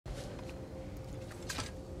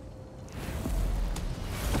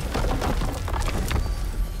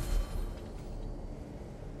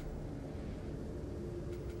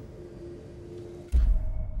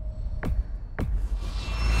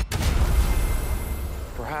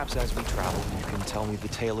Perhaps as we travel, you can tell me the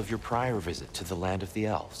tale of your prior visit to the land of the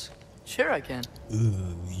elves. Sure, I can.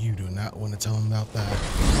 Ooh, you do not want to tell him about that.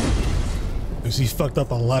 Because he fucked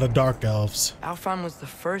up a lot of dark elves. Alfheim was the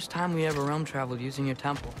first time we ever realm traveled using your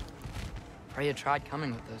temple. Freya tried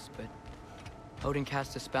coming with us, but Odin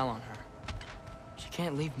cast a spell on her. She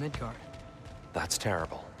can't leave Midgard. That's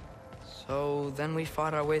terrible. So then we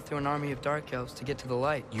fought our way through an army of dark elves to get to the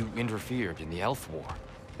light. You interfered in the elf war.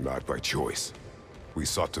 Not by choice. We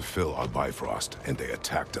sought to fill our Bifrost, and they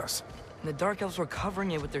attacked us. And the dark elves were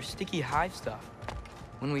covering it with their sticky hive stuff.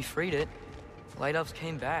 When we freed it, the light elves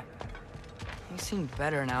came back. They seemed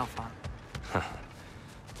better in Alfheim.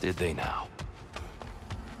 Did they now?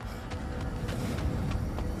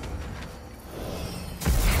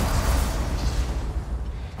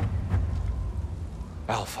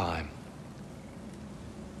 Alfheim.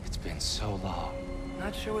 It's been so long.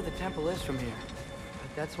 Not sure where the temple is from here,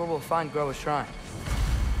 but that's where we'll find Groa's shrine.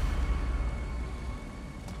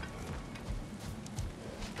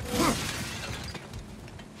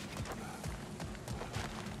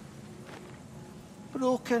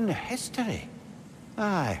 Broken history.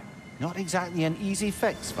 Aye, not exactly an easy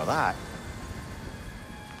fix for that.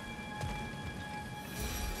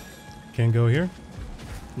 Can't go here?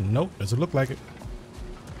 Nope, doesn't look like it.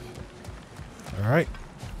 All right.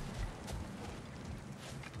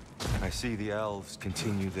 I see the elves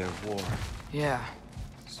continue their war. Yeah,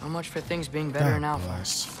 so much for things being better in Alpha.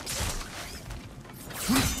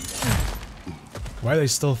 Why are they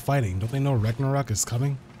still fighting? Don't they know Ragnarok is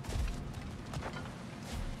coming?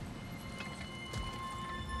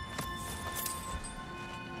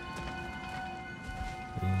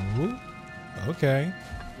 Ooh, okay.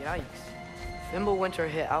 Yikes. Fimbulwinter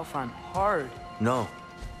hit Alfheim hard. No.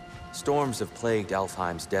 Storms have plagued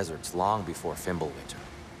Alfheim's deserts long before Fimbulwinter.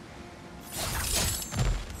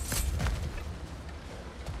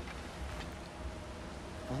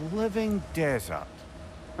 A living desert.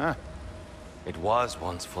 Huh. It was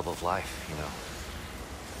once full of life, you know.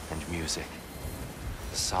 And music.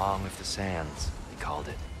 The Song of the Sands, they called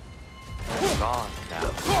it. It's gone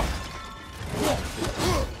now.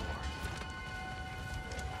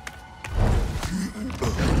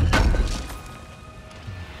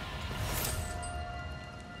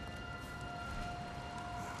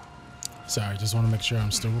 Sorry, just want to make sure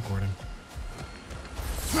I'm still recording.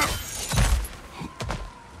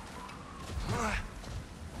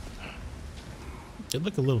 It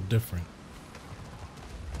look a little different.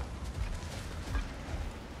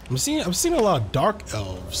 I'm seeing a lot of dark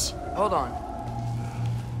elves. Hold on.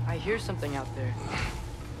 I hear something out there.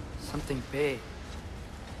 Something big.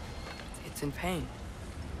 It's in pain.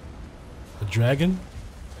 A dragon?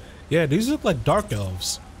 Yeah, these look like dark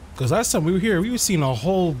elves. Because last time we were here, we were seeing a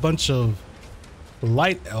whole bunch of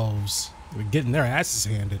light elves getting their asses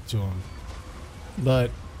handed to them.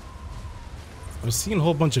 But I'm seeing a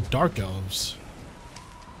whole bunch of dark elves.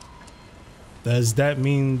 Does that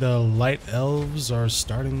mean the light elves are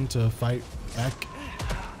starting to fight back?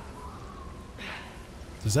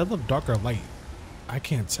 Does that look dark or light? I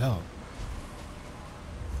can't tell.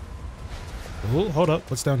 Oh, hold up.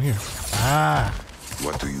 What's down here? Ah.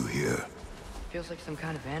 What do you hear? Feels like some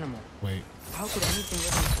kind of animal. Wait. How could anything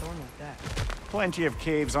live in a storm like that? Plenty of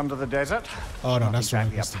caves under the desert. Oh, no, Not that's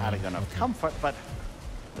exactly right. a paragon of comfort, but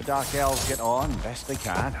the dark elves get on best they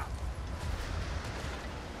can.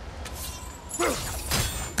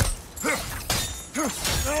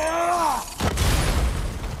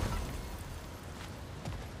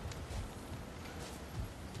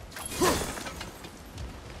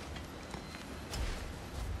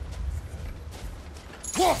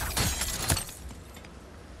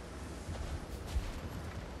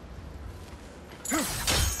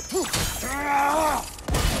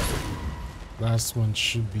 Last one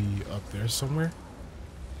should be up there somewhere.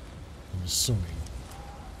 I'm assuming.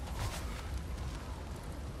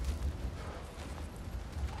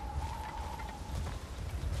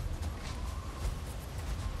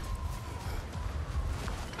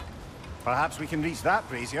 Perhaps we can reach that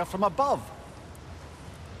brazier from above.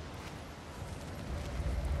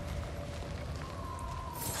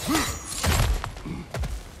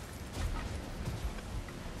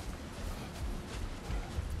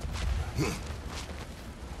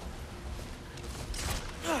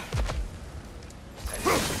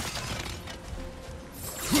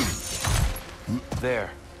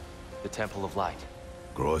 There, the Temple of Light.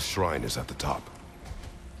 Groa's shrine is at the top.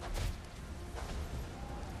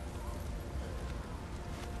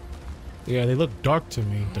 Yeah, they look dark to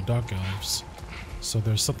me, the dark elves. So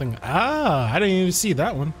there's something. Ah, I didn't even see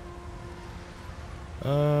that one.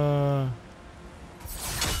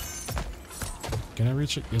 Can I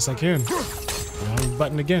reach it? Yes, I can. Wrong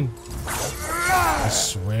button again. I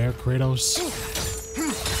swear, Kratos.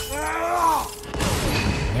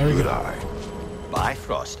 There we Good go. eye.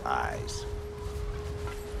 Bifrost eyes.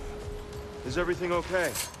 Is everything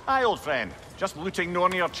okay? Aye, old friend. Just looting no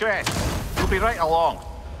on your chest. You'll be right along.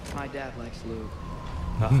 My dad likes loot.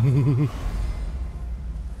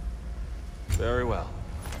 Very well.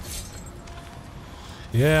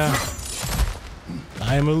 Yeah.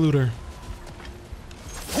 I am a looter.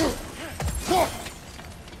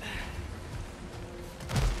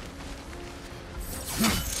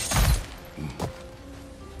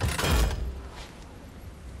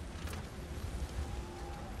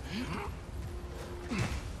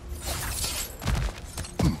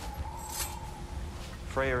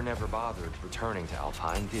 Freyr never bothered returning to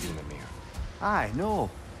Alfheim, did he, Mimir? Aye, no.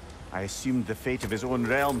 I assumed the fate of his own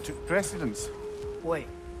realm took precedence. Wait,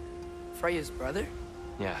 Freya's brother?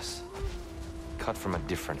 Yes. Cut from a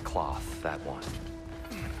different cloth, that one.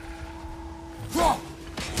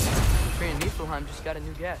 Frey and Niflheim just got a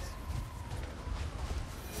new guest.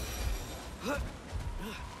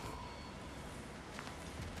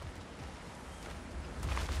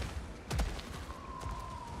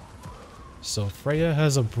 So Freya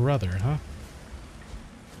has a brother, huh?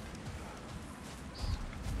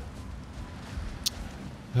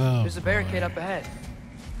 Oh, There's a barricade boy. up ahead.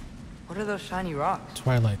 What are those shiny rocks?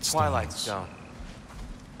 Twilight Stones. Twilight Stone.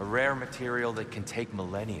 A rare material that can take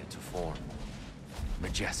millennia to form.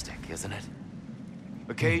 Majestic, isn't it?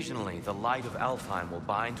 Occasionally, the light of Alfheim will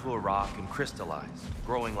bind to a rock and crystallize,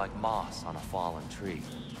 growing like moss on a fallen tree.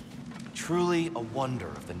 Truly a wonder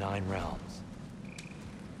of the Nine Realms.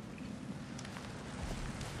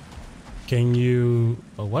 Can you...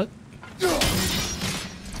 A what?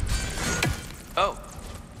 Oh!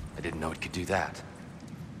 I didn't know it could do that.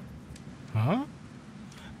 Huh?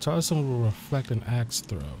 Tossing will reflect an axe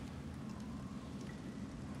throw.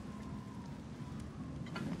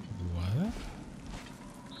 What?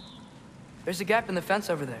 There's a gap in the fence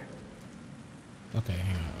over there. Okay,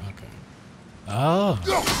 hang on. Okay. Oh.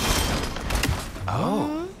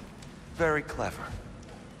 Oh! Very clever.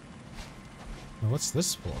 Now what's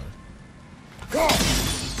this for?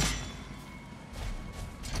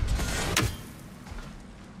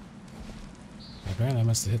 Apparently I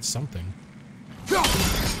must have hit something.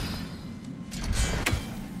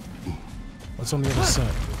 What's on the other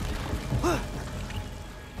side?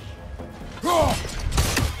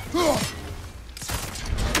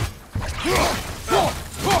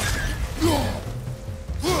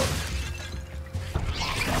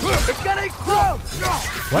 It's gonna explode!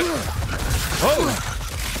 What? Oh!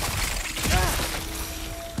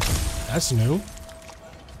 That's new.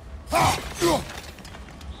 I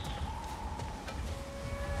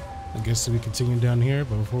guess we continue down here,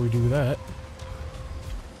 but before we do that,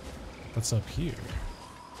 what's up here?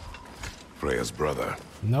 Freya's brother.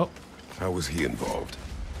 Nope. How was he involved?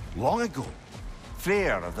 Long ago,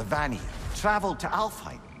 Freyr of the Vanir traveled to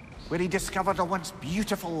Alfheim, where he discovered a once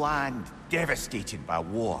beautiful land devastated by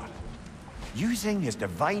war. Using his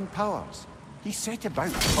divine powers, he set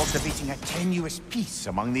about cultivating a tenuous peace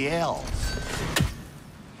among the elves.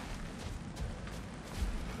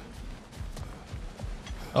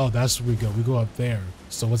 Oh, that's where we go. We go up there.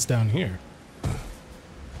 So what's down here?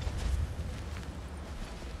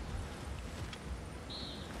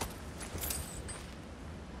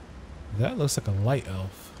 That looks like a light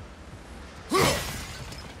elf.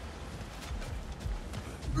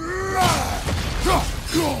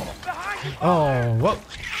 Oh, whoa.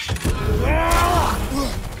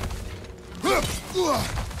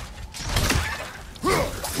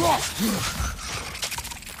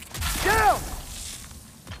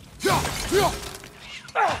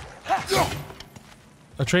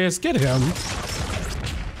 Atreus, get him.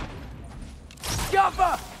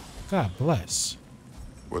 God bless.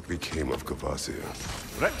 What became of Kvasir?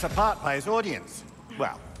 Ripped apart by his audience.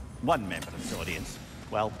 Well, one member of his audience.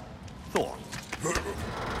 Well, Thor.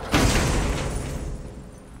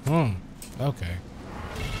 Okay.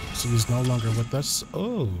 So he's no longer with us.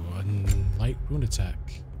 Oh, a light rune attack.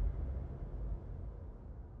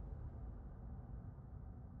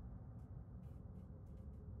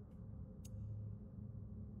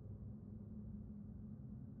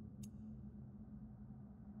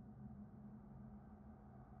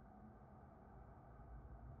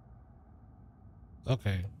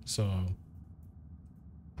 Okay, so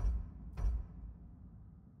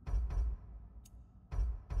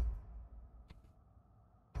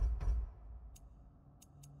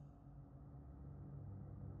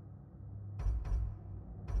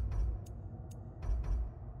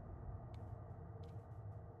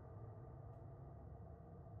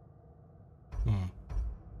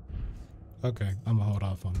Okay, I'm gonna hold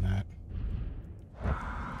off on that.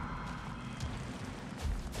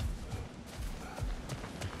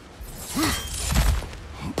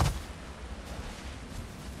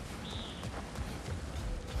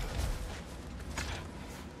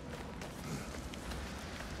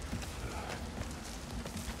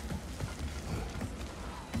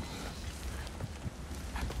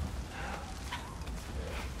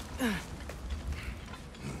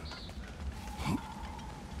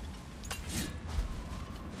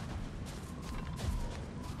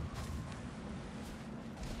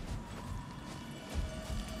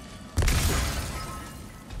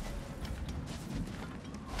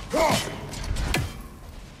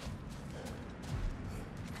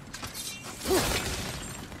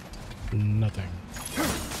 Nothing.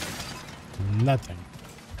 Nothing.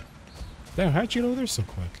 Damn, how'd you get over there so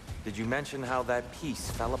quick? Did you mention how that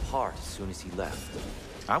piece fell apart as soon as he left?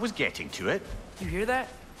 I was getting to it. You hear that?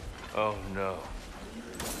 Oh no.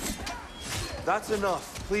 That's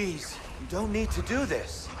enough, please. You don't need to do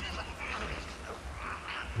this.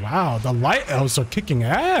 Wow, the light elves are kicking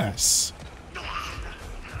ass.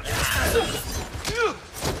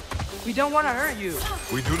 We don't want to hurt you.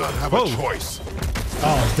 We do not have Whoa. a choice.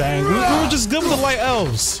 Oh, dang. We were just good with the light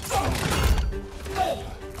elves.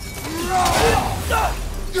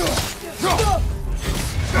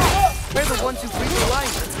 We're the ones who bring the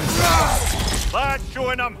light. Lads,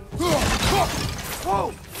 showing them. Whoa!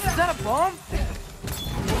 Is that a bomb?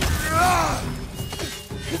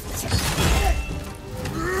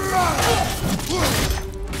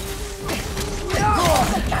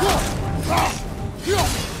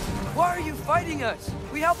 Why are you fighting us?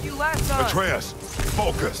 We helped you last time. Atreus,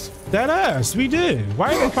 focus. That ass, we did.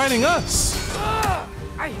 Why are they fighting us?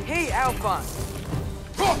 I hate Alphonse.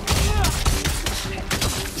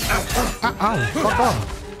 Ow, fuck off.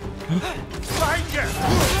 Behind you.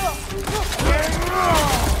 Wait,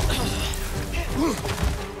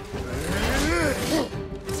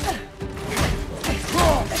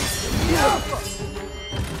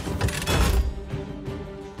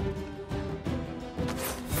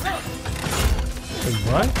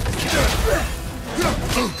 what?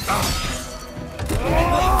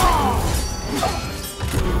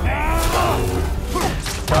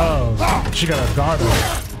 Oh, she got a guard on.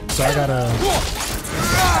 So I gotta...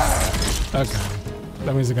 Okay.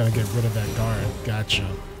 That means I gotta get rid of that guard. Gotcha.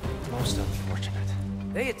 Most unfortunate.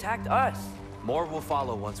 They attacked us. More will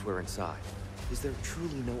follow once we're inside. Is there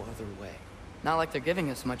truly no other way? Not like they're giving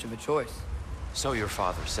us much of a choice. So your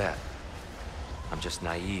father said. I'm just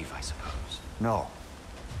naive, I suppose. No.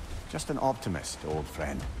 Just an optimist, old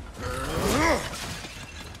friend.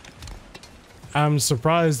 I'm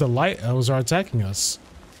surprised the light elves are attacking us.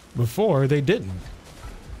 Before, they didn't.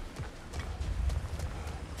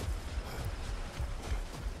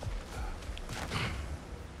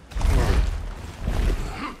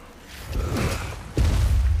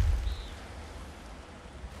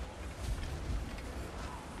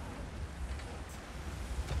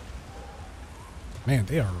 Man,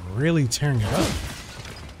 they are really tearing it up.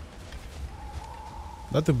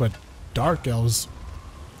 Nothing but dark elves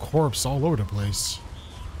corpse all over the place.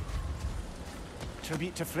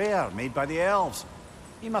 Tribute to Freyr, made by the elves.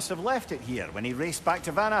 He must have left it here when he raced back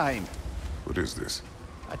to Vanaheim. What is this?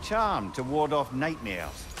 A charm to ward off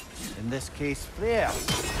nightmares. In this case, Freyr.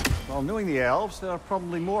 Well, knowing the elves, there are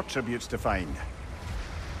probably more tributes to find.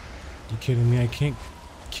 You kidding me? I can't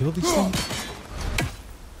kill these things?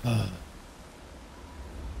 I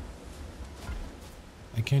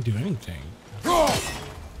can't do anything.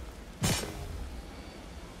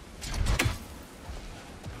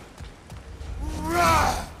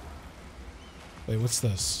 Wait, what's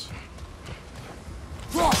this?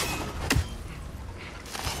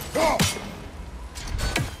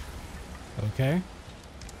 Okay.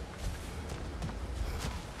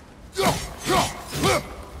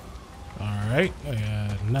 Alright,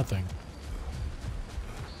 nothing.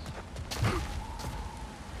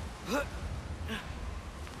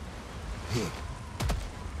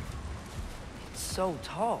 It's so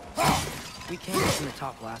tall. We came from the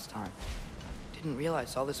top last time. Didn't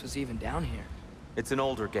realize all this was even down here. It's an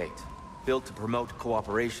older gate, built to promote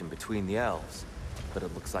cooperation between the elves. But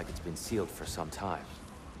it looks like it's been sealed for some time.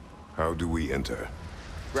 How do we enter?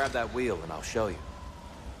 Grab that wheel and I'll show you.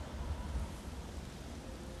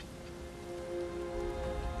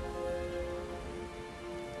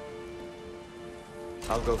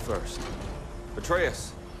 I'll go first.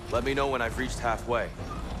 Atreus, let me know when I've reached halfway.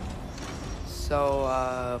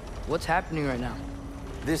 So, what's happening right now?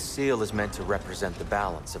 This seal is meant to represent the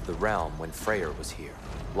balance of the realm when Freyr was here.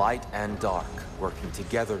 Light and dark, working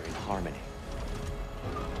together in harmony.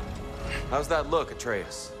 How's that look,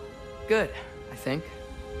 Atreus? Good, I think.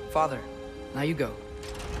 Father, now you go.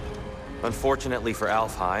 Unfortunately for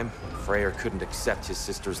Alfheim, Freyr couldn't accept his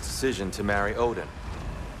sister's decision to marry Odin.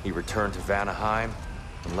 He returned to Vanaheim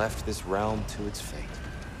and left this realm to its fate.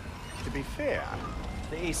 To be fair,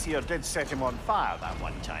 the Aesir did set him on fire that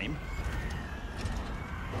one time.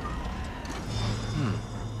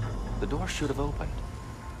 The door should have opened.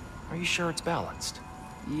 Are you sure it's balanced?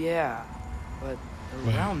 Yeah, but the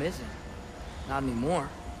realm isn't. Not anymore.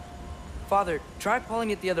 Father, try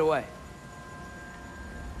pulling it the other way.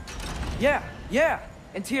 Yeah,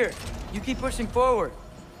 and here, you keep pushing forward.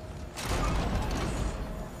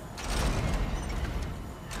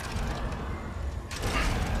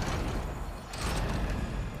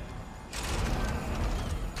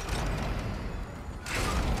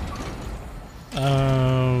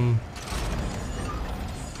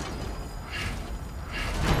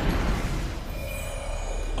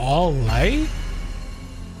 All light?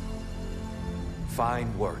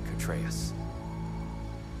 Fine work, Atreus.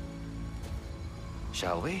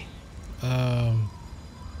 Shall we? Kind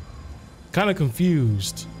of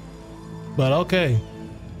confused, but okay.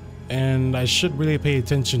 And I should really pay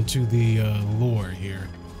attention to the lore here.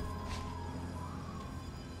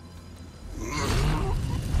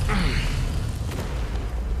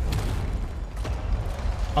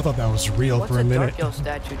 I thought that was real What's for a minute. Dark Elf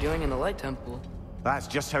statue doing in the Light Temple? That's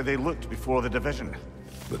just how they looked before the division.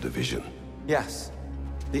 The division. Yes.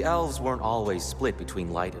 The elves weren't always split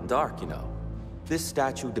between light and dark, you know. This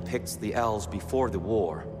statue depicts the elves before the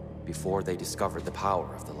war, before they discovered the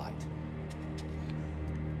power of the light.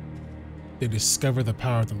 They discovered the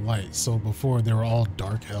power of the light, so before they were all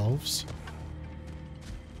dark elves.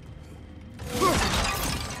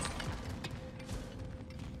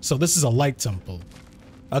 So this is a light temple.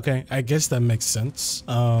 Okay, I guess that makes sense.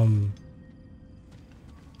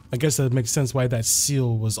 I guess that makes sense why that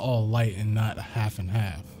seal was all light and not half and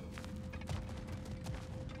half.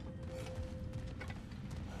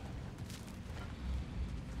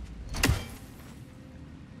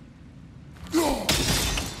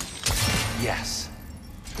 Yes.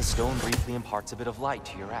 The stone briefly imparts a bit of light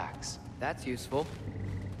to your axe. That's useful.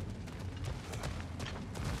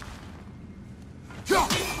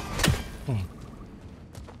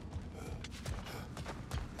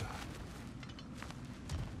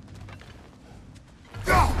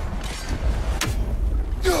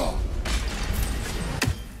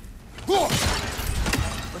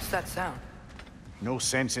 What's that sound? No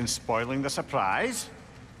sense in spoiling the surprise.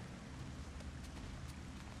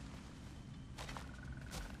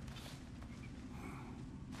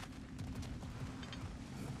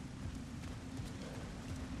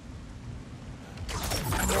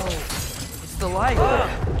 It's the light.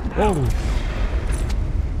 Whoa!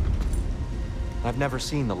 I've never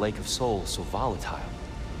seen the Lake of Souls so volatile.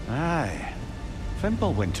 Aye.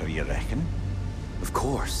 Fimbulwinter, you reckon? Of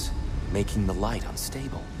course, making the light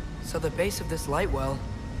unstable. So the base of this light well,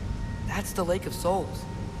 that's the Lake of Souls.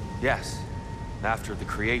 Yes. After the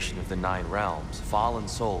creation of the 9 realms, fallen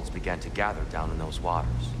souls began to gather down in those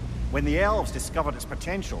waters. When the elves discovered its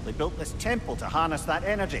potential, they built this temple to harness that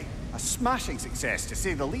energy. A smashing success, to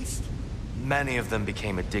say the least. Many of them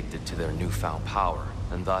became addicted to their newfound power,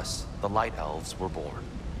 and thus, the Light Elves were born.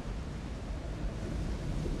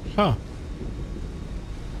 Huh.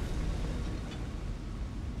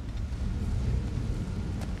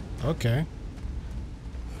 Okay.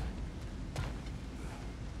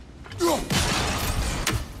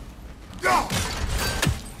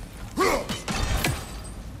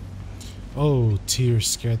 Oh, tears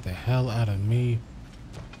scared the hell out of me.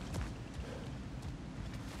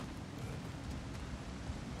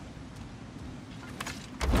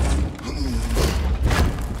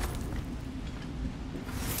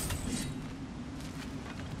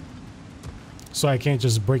 So I can't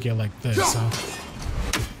just break it like this, huh?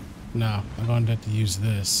 No, I'm going to have to use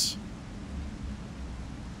this.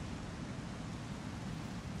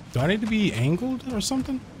 Do I need to be angled or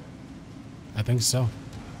something? I think so.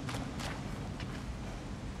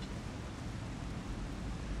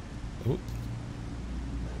 Ooh.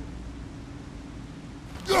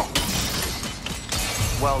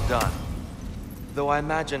 Well done. Though I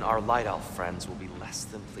imagine our Light Elf friends will be less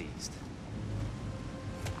than pleased.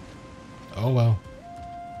 Oh well.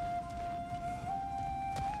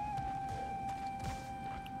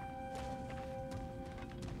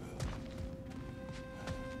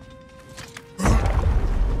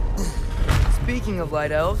 Speaking of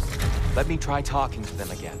light elves, Let me try talking to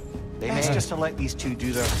them again. They Best may... just to let these two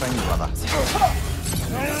do their thing, brother.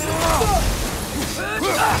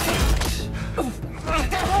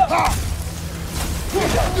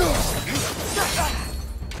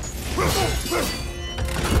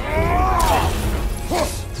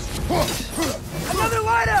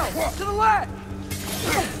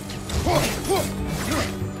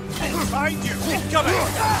 Behind you! Incoming!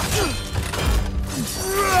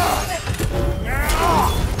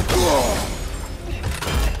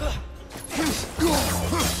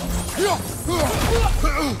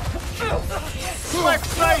 Left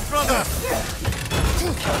side, brother!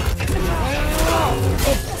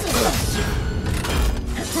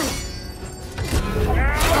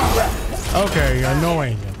 Okay, you're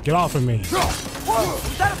annoying. Get off of me. Whoa!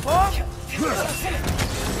 Is that a bomb?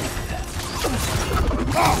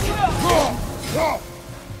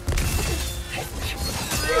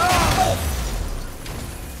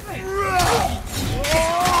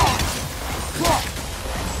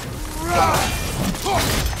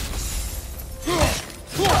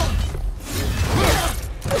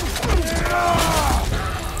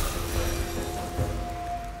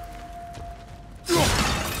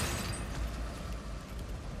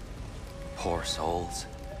 Poor souls.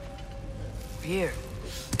 Here.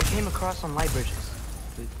 I came across some light bridges.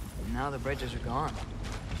 But now the bridges are gone.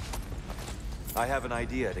 I have an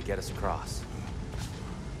idea to get us across.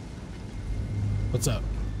 What's up?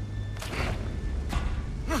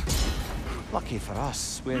 Lucky for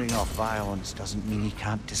us, swearing off violence doesn't mean he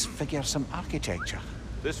can't disfigure some architecture.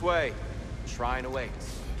 This way. Shrine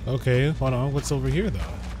awaits. Okay, hold on. What's over here, though?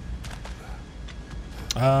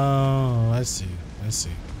 Oh, I see. I see.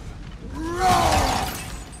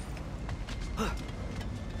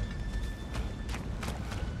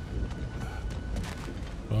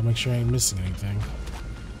 Well, make sure I ain't missing anything.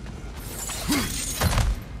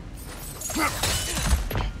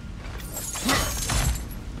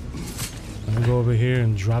 Let me go over here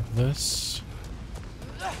and drop this.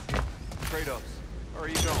 Kratos, where are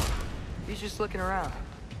you going? He's just looking around.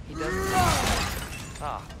 He doesn't...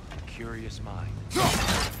 Ah, curious mind.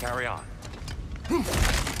 Carry on.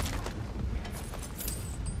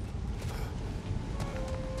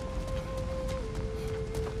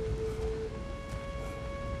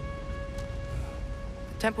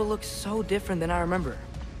 The temple looks so different than I remember.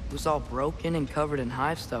 It was all broken and covered in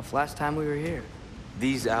hive stuff last time we were here.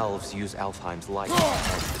 These elves use Alfheim's light to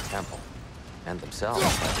protect the temple. And themselves,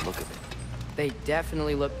 by the look of it. They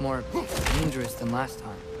definitely look more dangerous than last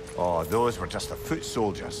time. Oh, those were just the foot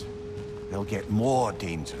soldiers. They'll get more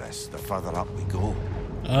dangerous the further up we go.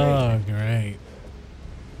 Oh, great.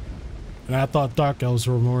 And I thought dark elves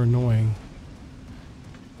were more annoying.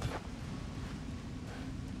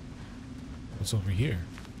 What's over here?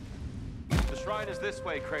 The shrine is this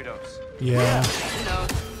way, Kratos. Yeah. You know,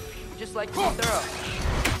 we just like to be thorough.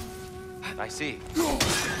 I see.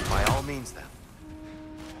 By all means, then.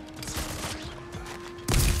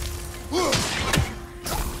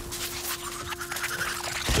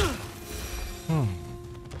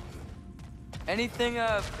 Anything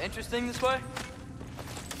interesting this way?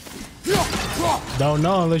 Don't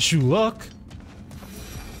know unless you look.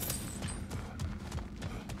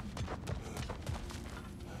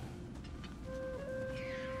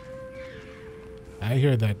 I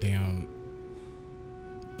hear that damn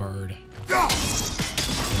bird.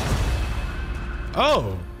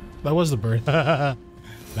 Oh, that was the bird.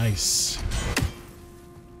 Nice.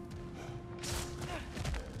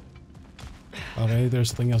 Okay, there's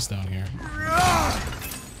something else down here.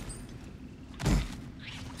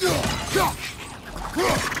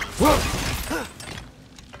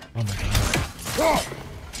 Oh my god.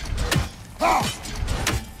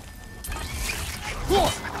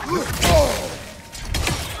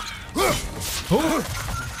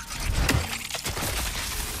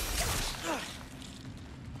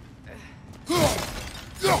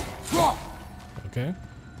 Okay.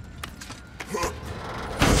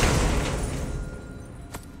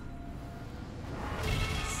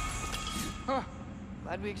 Huh.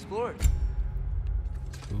 Glad we explored.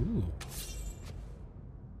 Ooh.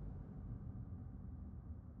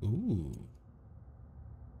 Ooh.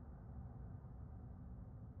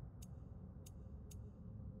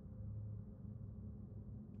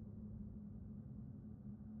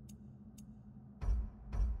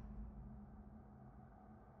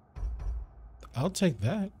 I'll take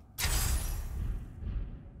that.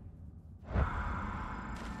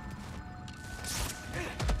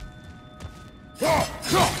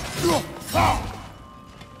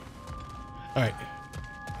 All right.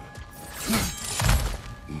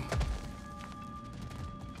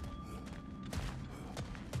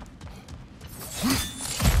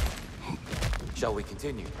 Shall we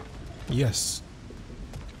continue? Yes.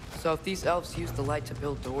 So if these elves use the light to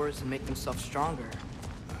build doors and make themselves stronger,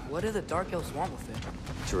 what do the dark elves want with it?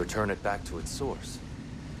 To return it back to its source.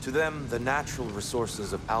 To them, the natural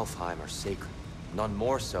resources of Alfheim are sacred, none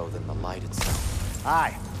more so than the light itself.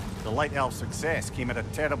 Aye, the Light Elf success came at a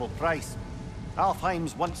terrible price.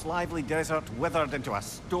 Alfheim's once lively desert withered into a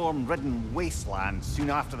storm-ridden wasteland soon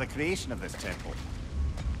after the creation of this temple.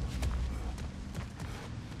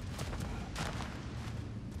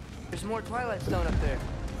 There's more Twilight Stone up there.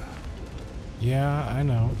 Yeah, I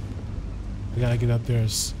know. We gotta get up there.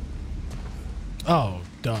 Oh,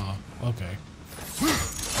 duh. Okay.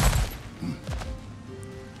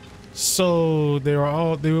 So they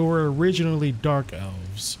were originally dark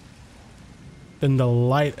elves. Then the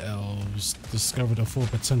light elves discovered the full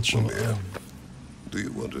potential of. Do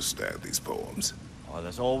you understand these poems? Oh,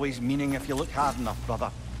 there's always meaning if you look hard enough, brother.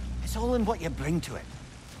 It's all in what you bring to it.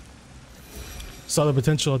 Saw the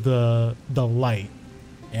potential of the light,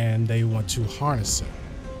 and they want to harness it.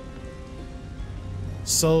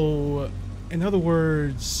 So, in other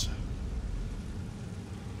words,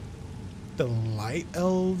 the light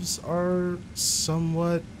elves are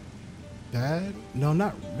somewhat bad. No,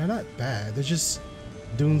 they're not bad. They're just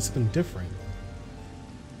doing something different.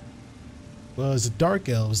 Well, as the dark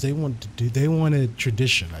elves, they wanted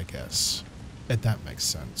tradition, I guess, if that makes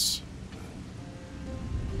sense.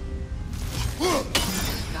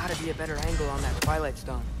 Gotta be a better angle on that Twilight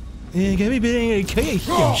Stone. Yeah, get me being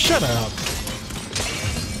shut up.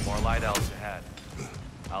 More light elves ahead.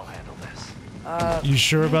 I'll handle this. You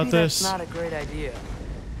sure about this? That's not a great idea.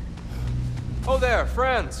 Oh there,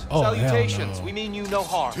 friends. Oh, Salutations. hell no. We mean you no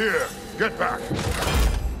harm. Here, get back!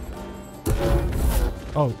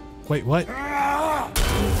 Oh, wait, what?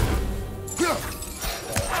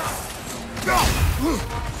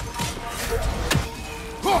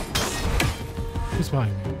 Who's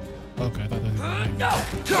behind me? Okay, I thought that was behind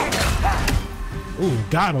me. Ooh,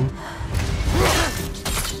 got him.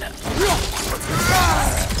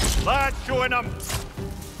 Lad, showing him.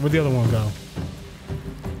 Where'd the other one go?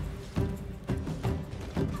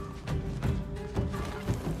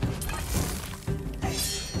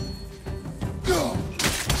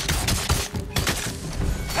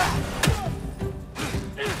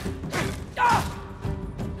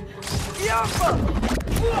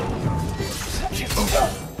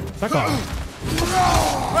 Back off.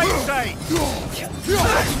 Right side.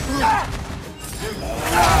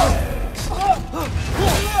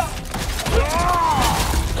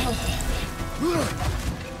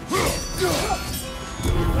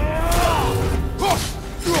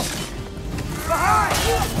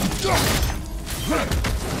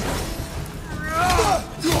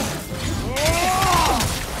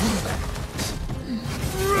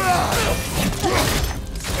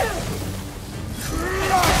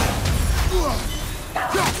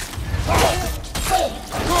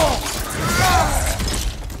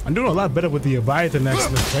 I'm doing a lot better with the Leviathan next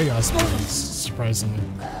to the Chaos Plays, surprisingly.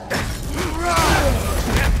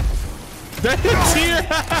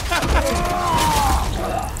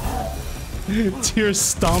 Tear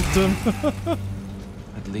stomped him.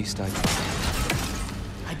 At least I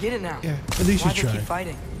get it now. Yeah, at least Why you they tried. keep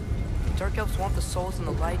fighting. Dark elves want the souls in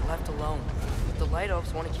the light left alone, but the light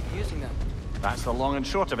elves want to keep using them. That's the long and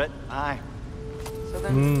short of it. Aye. So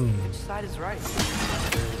then, which side is right?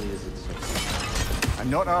 And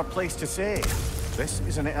not our place to say. This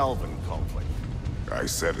is an elven conflict. I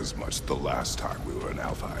said as much the last time we were in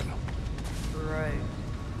Alfheim. Right.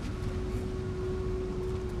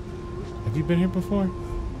 Have you been here before?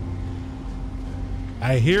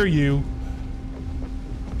 I hear you.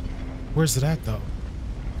 Where's it at, though?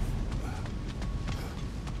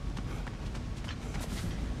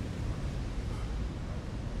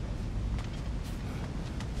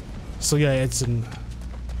 So yeah, it's an...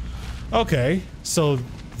 Okay, so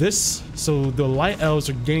the light elves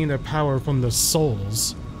are gaining their power from the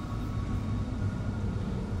souls.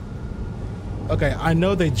 Okay, I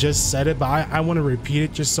know they just said it, but I want to repeat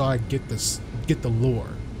it just so I get the lore.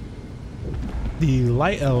 The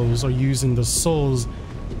light elves are using the souls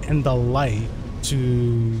and the light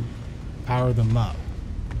to power them up.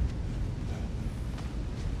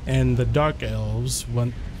 And the dark elves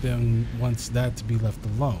wants that to be left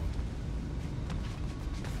alone.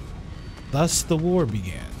 Thus the war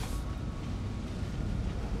began.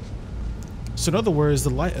 So in other words, the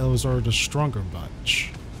light elves are the stronger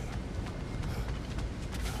bunch.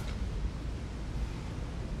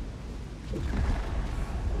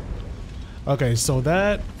 Okay, so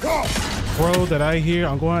that crow that I hear,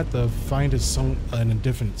 I'm going to have to find it in a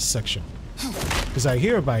different section. Because I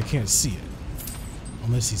hear it, but I can't see it.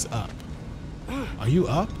 Unless he's up. Are you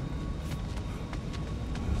up?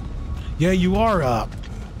 Yeah, you are up.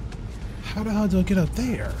 How the hell do I get up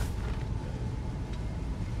there?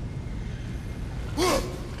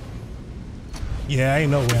 Yeah,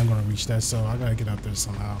 ain't no way I'm gonna reach that, so I gotta get up there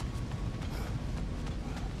somehow.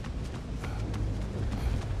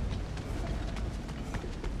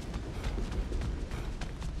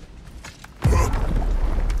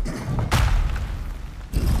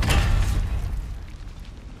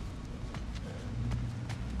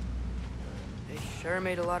 Terra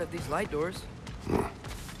made a lot of these light doors.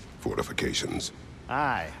 Fortifications.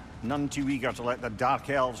 Aye, none too eager to let the Dark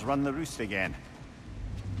Elves run the roost again.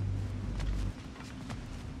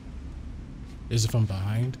 Is it from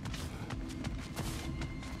behind?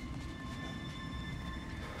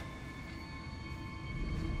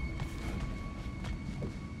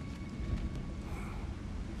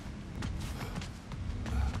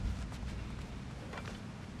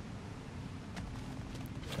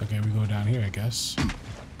 Okay, we go down here, I guess.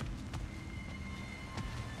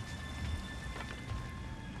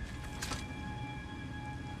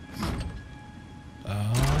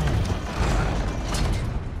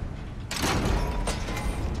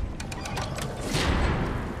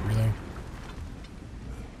 Really?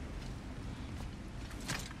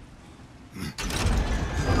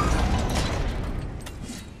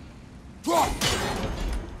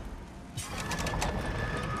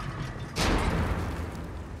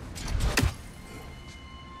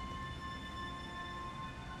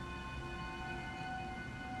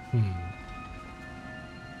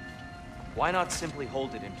 Why not simply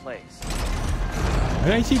hold it in place? Why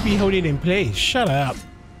don't you be holding it in place? Shut up.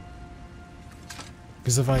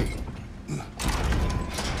 Because if I...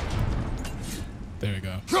 There we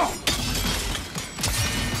go.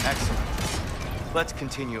 Excellent. Let's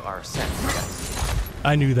continue our ascent.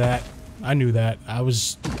 I knew that. I knew that. I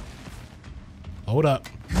was... Hold up.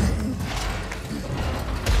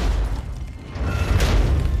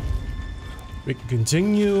 We can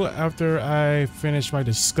continue after I finish my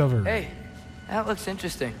discovery. Hey, that looks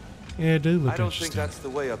interesting. Yeah, it did look I don't interesting. think that's the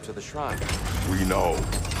way up to the shrine. We know.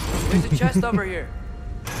 There's a chest over here.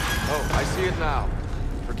 Oh, I see it now.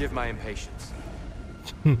 Forgive my impatience.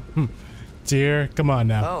 Dear, come on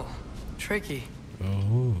now. Oh, tricky.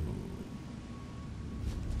 Oh.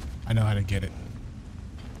 I know how to get it.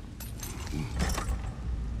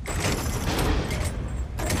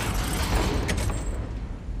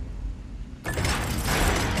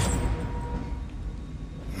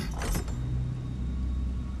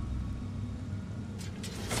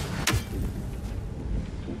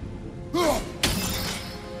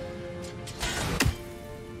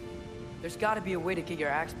 There's got to be a way to get your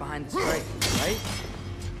axe behind this grate, right?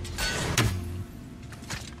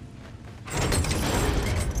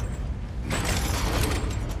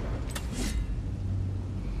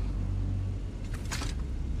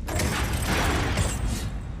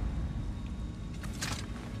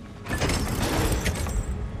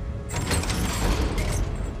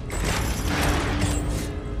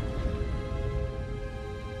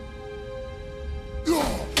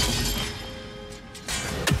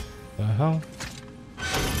 The hell?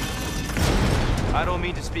 I don't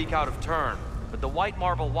mean to speak out of turn, but the white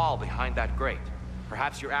marble wall behind that grate.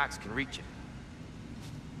 Perhaps your axe can reach it.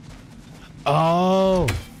 Oh.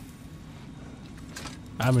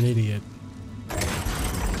 I'm an idiot.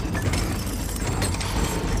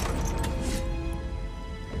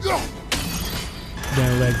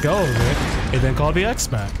 Then let go of it, and then call the X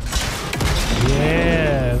back.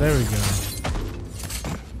 Yeah, there we go.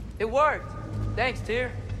 It worked. Thanks,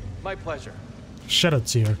 Tyr. My pleasure. Shut up,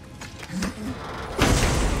 Tyr.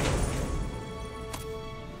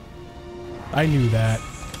 I knew that.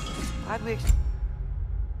 I'd make...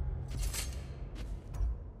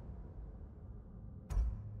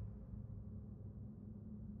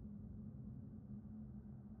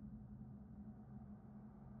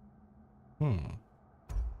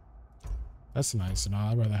 That's nice and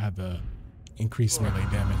all. I'd rather have the increased melee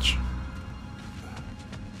damage.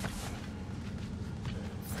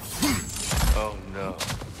 Oh no.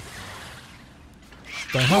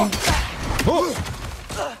 The hell? Oh,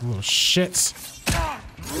 little shits.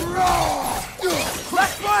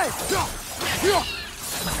 Left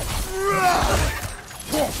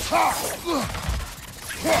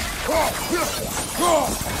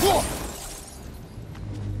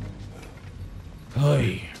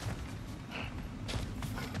Hey.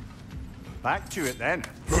 Back to it then.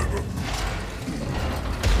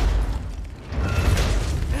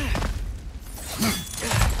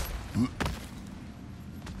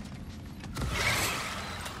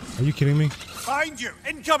 Are you kidding me? Find you!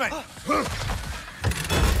 Incoming!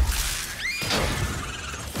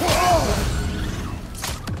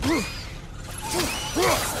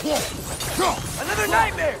 Another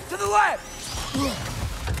nightmare! To the left!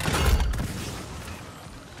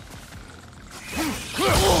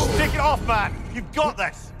 Take it off, man! You've got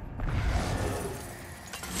this!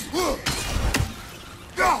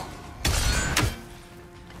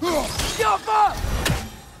 Jump up!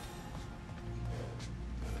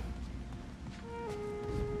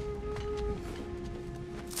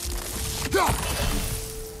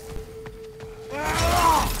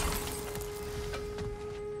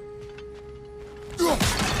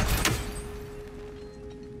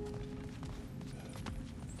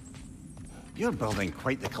 You're building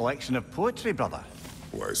quite the collection of poetry, brother.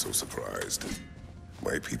 Why so surprised?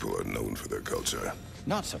 My people are known for their culture.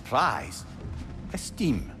 Not surprise.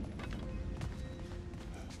 Esteem.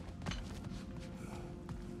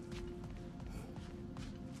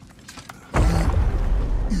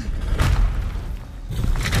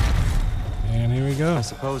 And here we go. I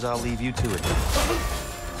suppose I'll leave you to it.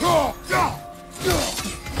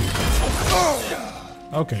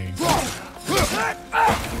 Okay.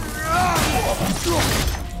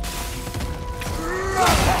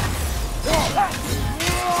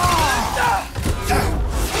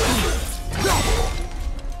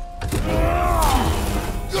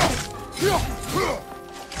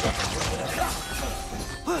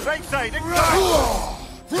 Right side,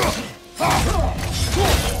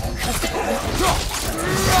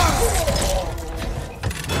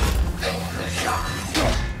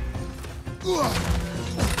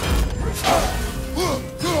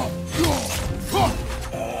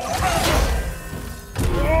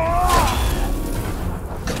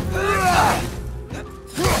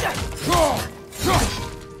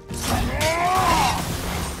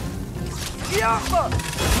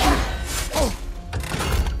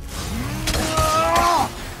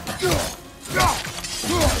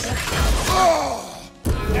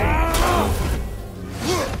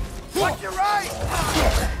 Watch your right!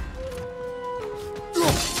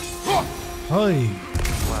 Hey.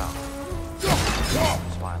 Wow.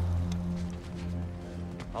 Smile.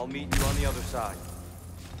 I'll meet you on the other side.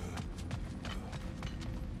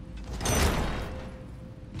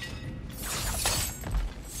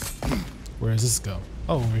 Where does this go?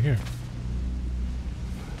 Oh, over here.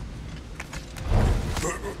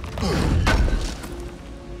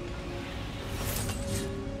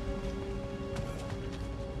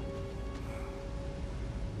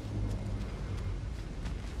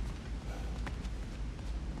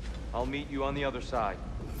 I'll meet you on the other side.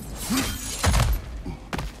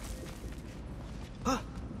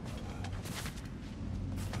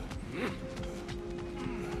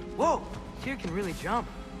 Whoa! Tyr can really jump.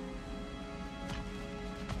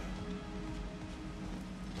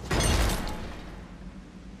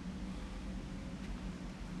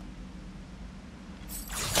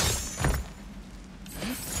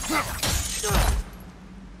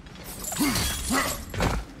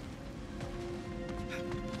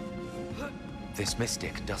 This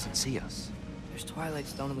mystic doesn't see us. There's Twilight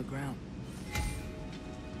Stone on the ground.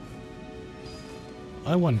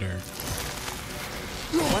 I wonder.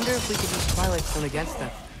 I wonder if we could use Twilight Stone against them.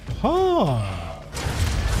 Huh.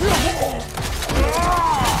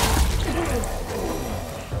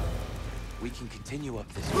 We can continue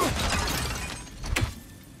up this way.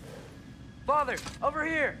 Father, over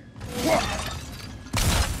here!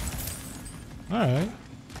 Alright.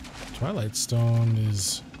 Twilight Stone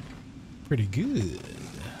is pretty good.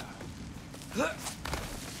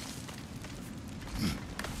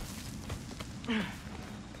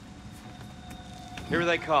 Here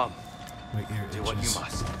they come. My ear Do what you itches.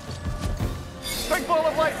 must. Big ball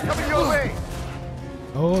of light coming your way!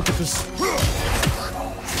 Oh, look at this.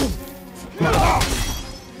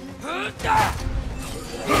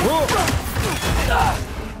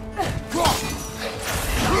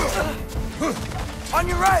 On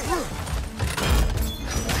your right!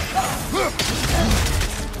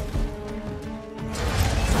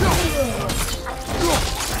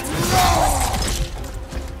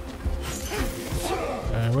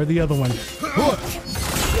 Alright, where'd the other one?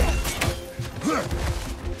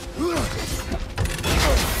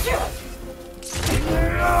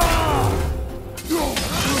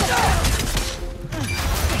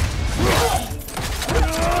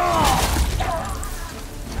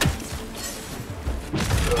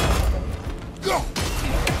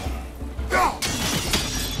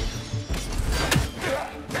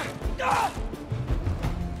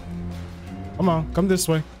 Come on, come this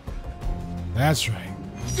way. That's right.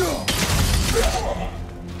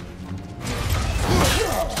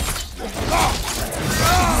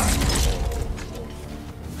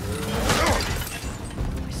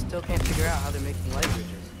 I still can't figure out how they're making light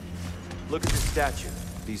bridges. Look at the statue.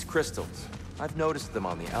 These crystals. I've noticed them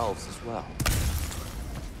on the elves as well.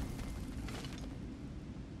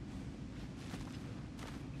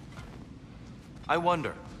 I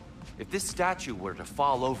wonder, if this statue were to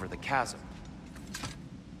fall over the chasm,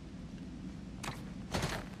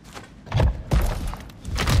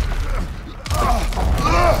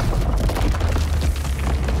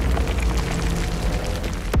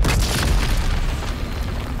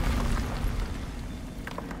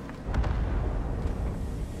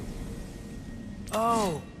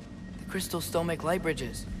 Crystals still make light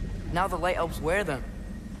bridges. Now the light elves wear them.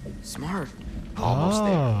 Smart. Almost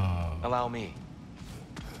there. Oh. Allow me.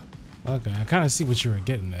 Okay, I kind of see what you were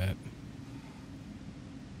getting at.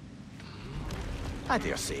 I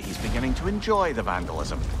dare say he's beginning to enjoy the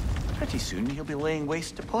vandalism. Pretty soon he'll be laying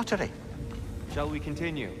waste to pottery. Shall we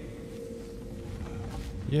continue?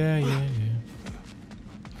 Yeah.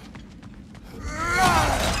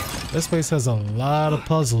 This place has a lot of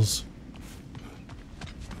puzzles.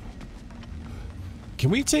 Can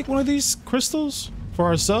we take one of these crystals for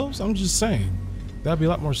ourselves? I'm just saying. That'd be a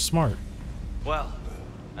lot more smart. Well,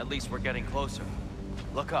 at least we're getting closer.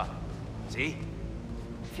 Look up. See?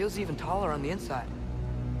 Feels even taller on the inside.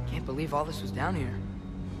 Can't believe all this was down here.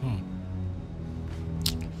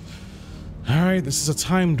 Alright, this is a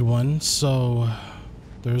timed one, so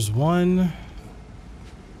there's one.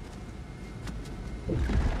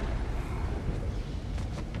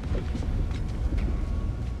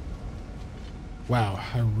 Wow,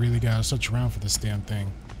 I really gotta search around for this damn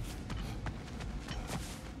thing.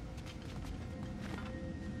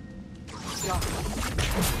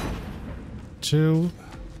 Two.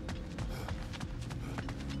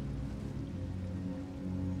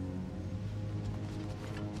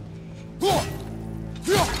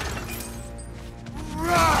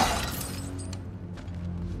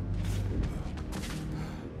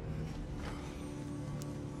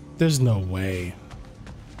 There's no way.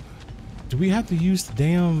 Do we have to use the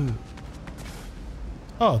damn...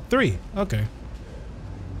 Oh, 3. Okay.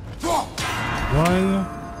 1,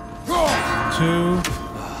 2, The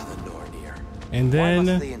Nornir. and Why must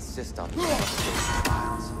then they insist on these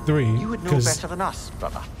files? 3. You would know better than us,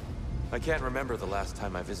 brother. I can't remember the last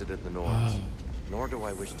time I visited the Nords, nor do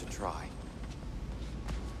I wish to try.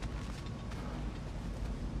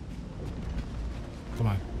 Come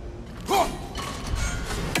on.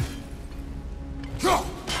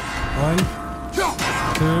 1,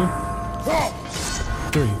 2,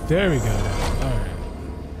 3. There we go. Alright.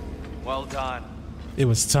 Well done. It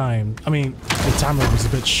was time. I mean, the timer was a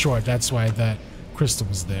bit short. That's why that crystal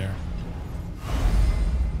was there.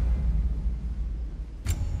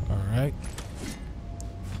 Alright.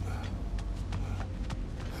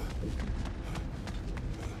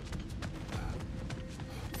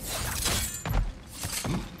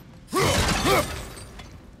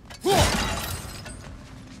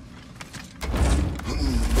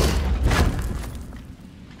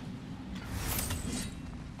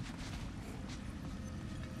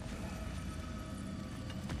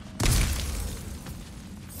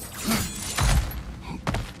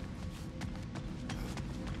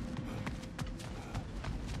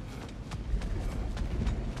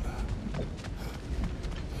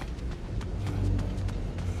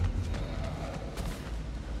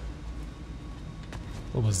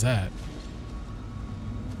 What was that?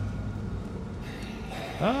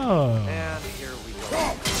 Oh. And here we go.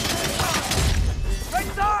 Right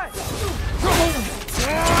side!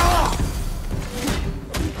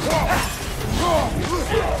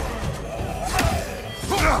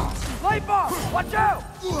 Light bulb! Watch out!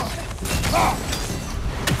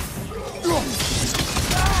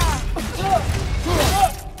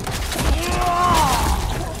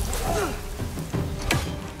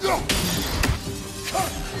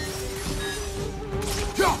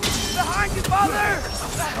 Behind you, father!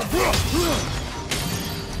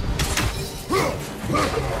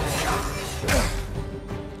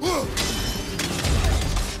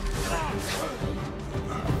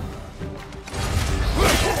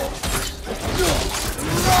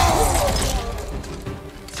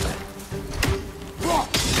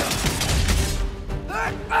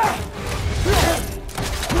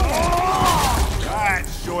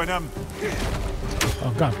 That's showing him.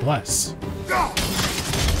 Oh, God bless.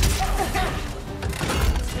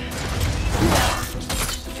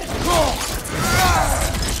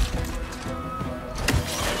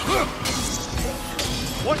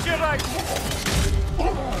 Watch your right.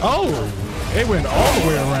 Oh, it went all the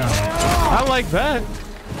way around. I like that.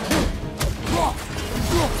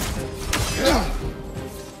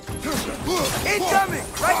 Incoming!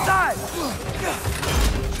 Right side!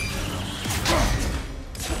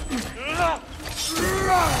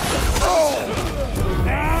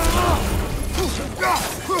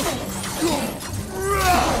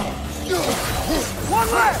 One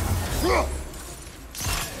left!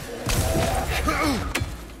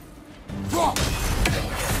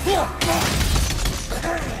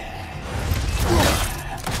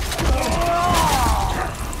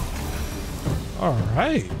 All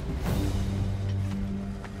right.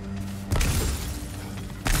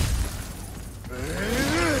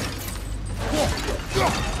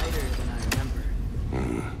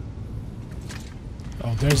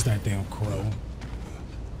 Oh, there's that damn crow.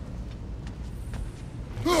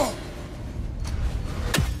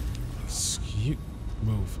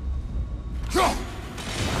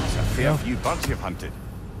 fair few birds you've hunted.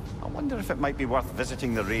 I wonder if it might be worth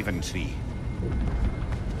visiting the Raven Tree.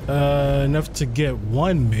 Enough to get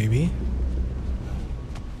one, maybe.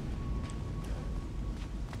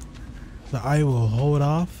 But I will hold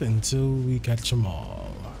off until we catch them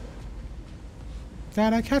all.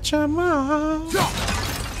 Gotta catch them all.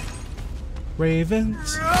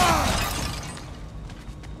 Ravens.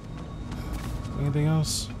 Anything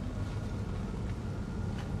else?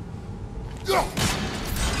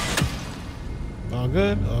 All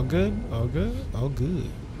good, all good, all good, all good.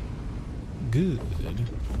 Good.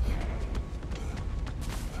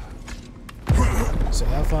 So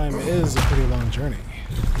Alfheim is a pretty long journey.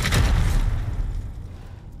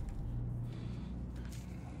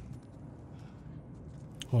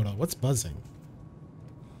 Hold on, what's buzzing?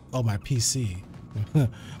 Oh, my PC.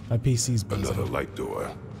 My PC's buzzing. Another light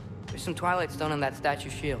door. There's some Twilight Stone on that statue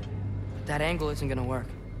shield. But that angle isn't gonna work.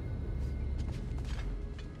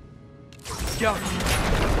 Yo!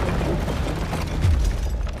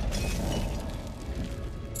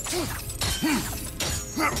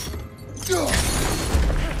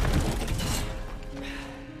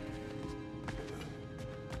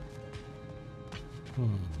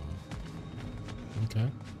 Okay.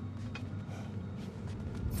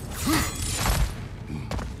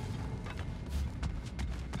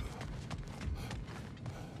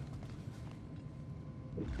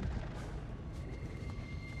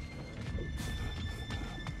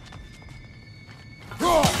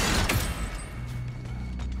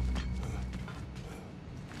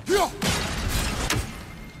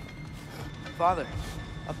 Father,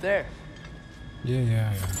 up there.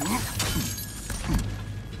 Yeah.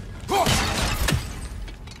 All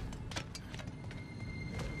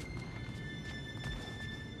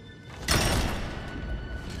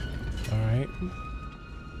right.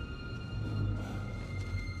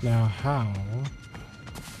 Now how?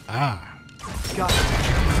 Ah. Got it.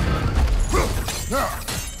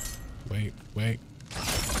 Wait.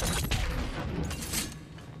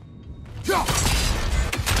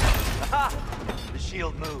 Aha! The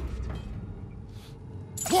shield moved.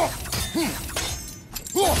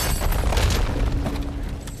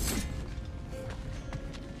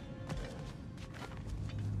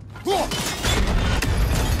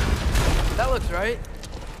 That looks right.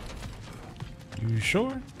 You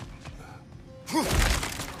sure?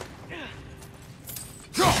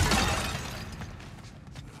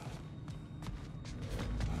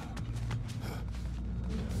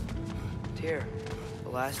 Tyr, the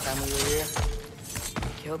last time we were here, we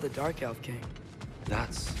killed the Dark Elf King.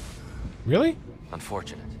 That's Really?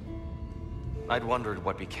 unfortunate. I'd wondered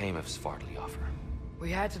what became of Svartalfr. We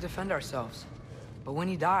had to defend ourselves. But when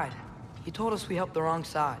he died, he told us we helped the wrong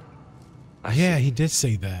side. Yeah, he did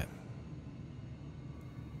say that.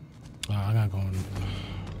 Oh, I'm not going.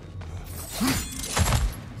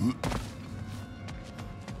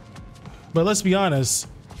 But let's be honest,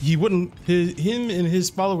 he wouldn't. Him and his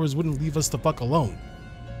followers wouldn't leave us the fuck alone.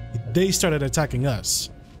 They started attacking us,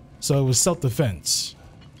 so it was self-defense.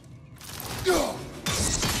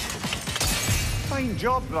 Fine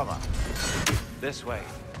job, brother. This way.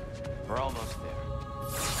 We're almost there.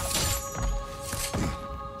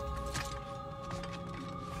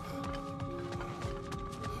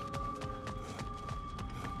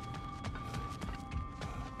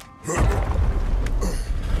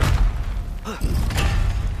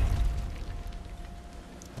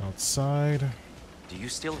 Outside. Do you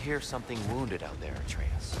still hear something wounded out there,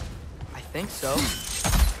 Atreus? I think so.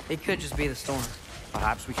 It could just be the storm.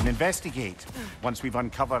 Perhaps we can investigate once we've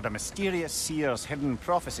uncovered a mysterious seer's hidden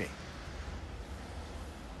prophecy.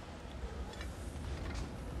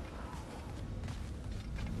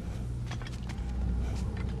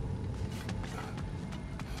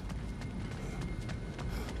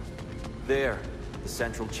 There. The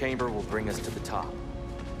central chamber will bring us to the top.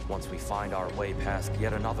 Once we find our way past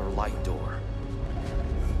yet another light door.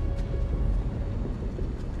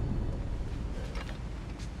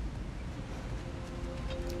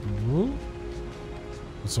 Ooh.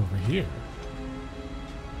 What's over here?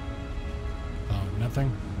 Oh,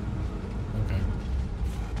 nothing? Okay.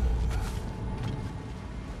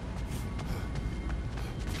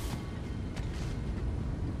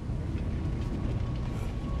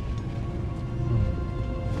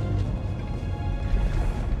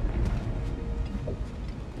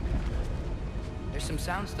 There's some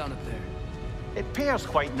soundstone up there. It pairs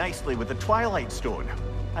quite nicely with the Twilight Stone.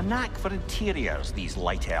 A knack for interiors, these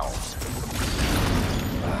light elves.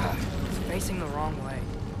 It's facing the wrong way.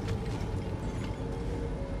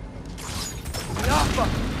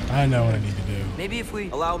 I know what I need to do. Maybe if we...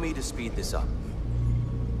 Allow me to speed this up.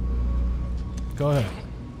 Go ahead.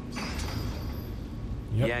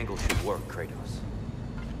 Yep. The angle should work, Kratos.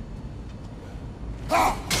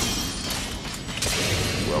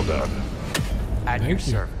 Well done. At your Thank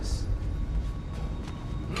you. service.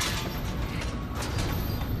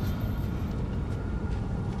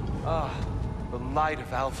 Ah, the light of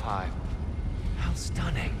Alfheim. How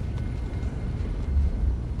stunning.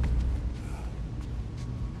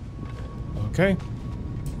 Okay.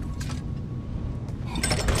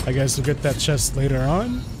 I guess we'll get that chest later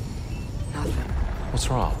on. Nothing. What's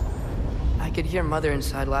wrong? I could hear Mother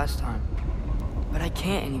inside last time, but I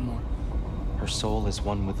can't anymore. Her soul is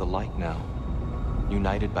one with the light now,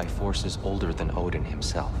 united by forces older than Odin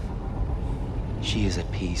himself. She is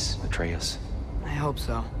at peace, Atreus. I hope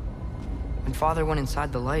so. When Father went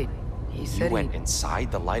inside the light, he You said went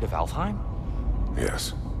inside the light of Alfheim?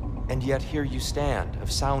 Yes. And yet here you stand,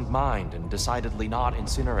 of sound mind and decidedly not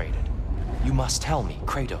incinerated. You must tell me,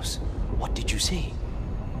 Kratos, what did you see?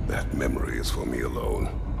 That memory is for me alone.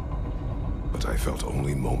 But I felt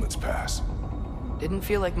only moments pass. Didn't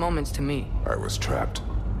feel like moments to me. I was trapped.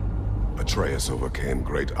 Atreus overcame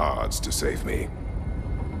great odds to save me.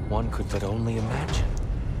 One could but only imagine.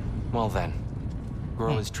 Well then,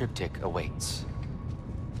 Groa's triptych awaits.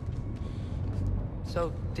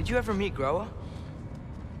 So, did you ever meet Groa?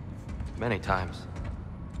 Many times.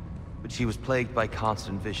 But she was plagued by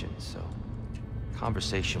constant visions, so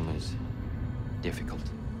conversation was difficult,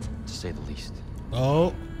 to say the least.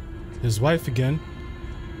 Oh, his wife again.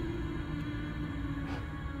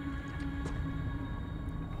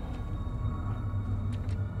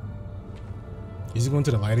 Is he going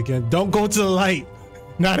to the light again? Don't go to the light!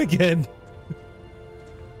 Not again!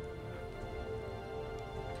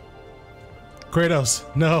 Kratos,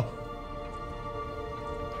 no.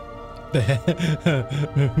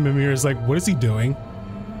 Mimir is like, what is he doing?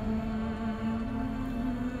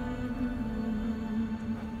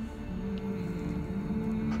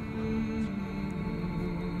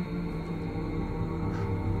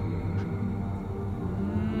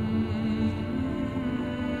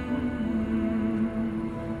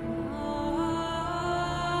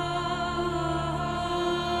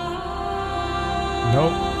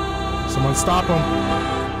 Nope. Someone stop him.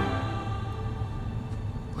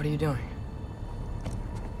 What are you doing?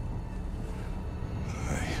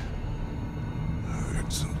 I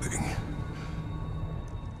heard something.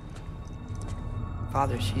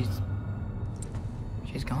 Father, she's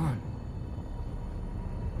gone.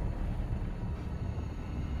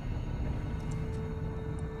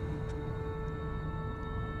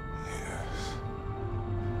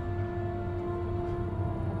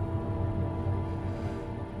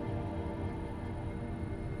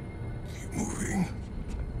 Keep moving.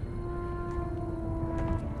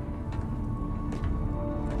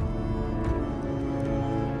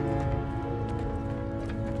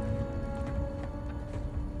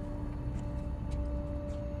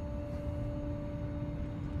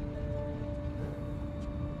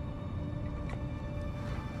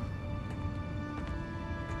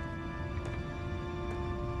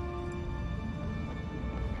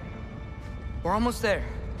 We're almost there.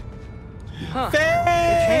 Huh.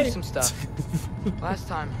 They changed some stuff. Last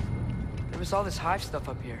time, there was all this hive stuff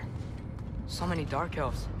up here. So many dark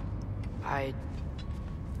elves.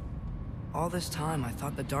 All this time, I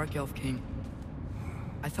thought the dark elf king...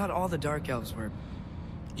 I thought all the dark elves were...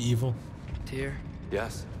 Evil. Tyr.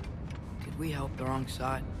 Yes? Did we help the wrong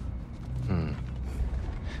side?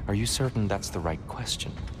 Are you certain that's the right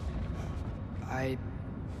question?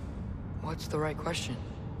 What's the right question?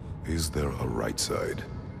 Is there a right side?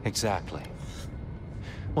 Exactly.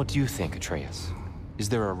 What do you think, Atreus? Is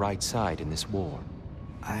there a right side in this war?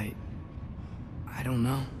 I don't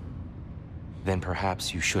know. Then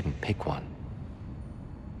perhaps you shouldn't pick one.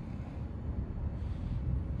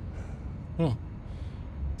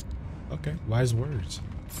 Okay, wise words.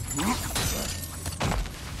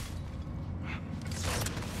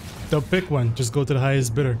 Don't pick one, just go to the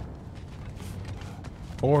highest bidder.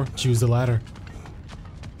 Or choose the latter.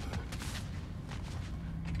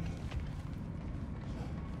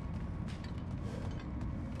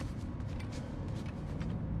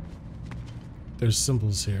 There's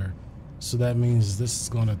symbols here. So that means this is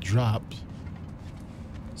gonna drop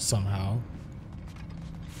somehow.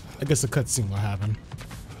 I guess a cutscene will happen.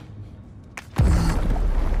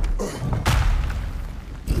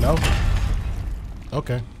 No?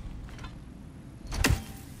 Okay.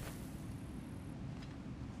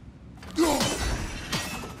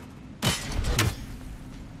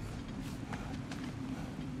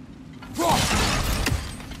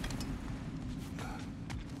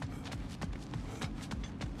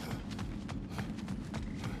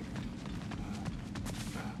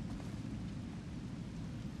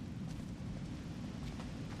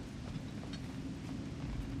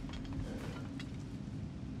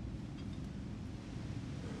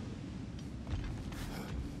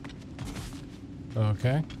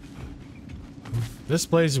 Okay. This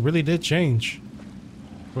place really did change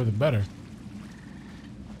for the better.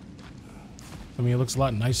 I mean, it looks a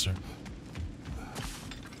lot nicer.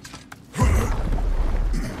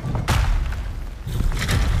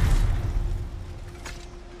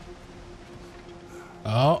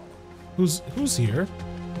 Oh, who's here?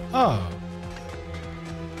 Oh.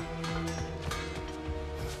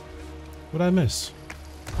 What'd I miss?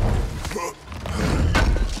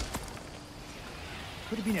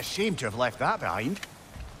 Would have been a shame to have left that behind.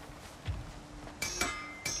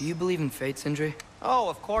 Do you believe in fate, Sindri? Oh,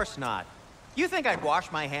 of course not. You think I'd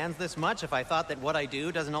wash my hands this much if I thought that what I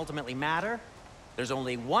do doesn't ultimately matter? There's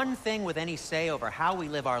only one thing with any say over how we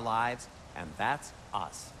live our lives, and that's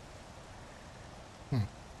us.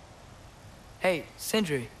 Hey,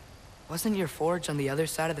 Sindri, wasn't your forge on the other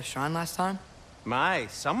side of the shrine last time? My,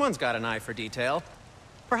 someone's got an eye for detail.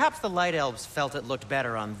 Perhaps the Light Elves felt it looked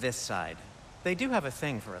better on this side. They do have a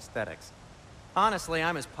thing for aesthetics. Honestly,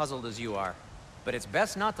 I'm as puzzled as you are. But it's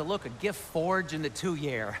best not to look a gift forge in the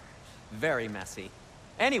 2-year. Very messy.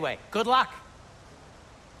 Anyway, good luck!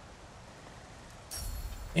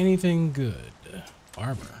 Anything good?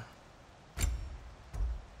 Armor.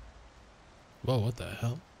 Whoa, what the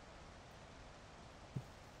hell?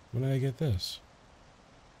 When did I get this?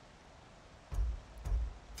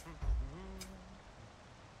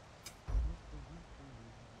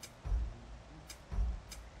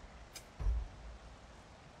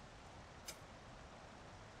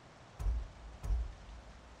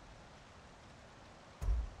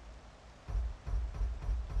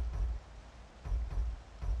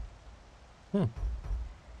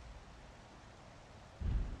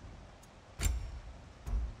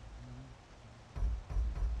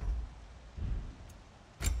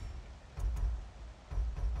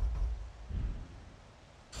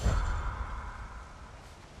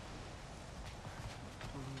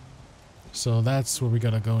 So that's where we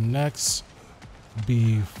gotta go next.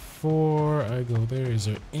 Before I go there, is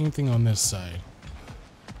there anything on this side?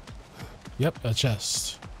 Yep, a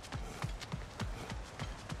chest.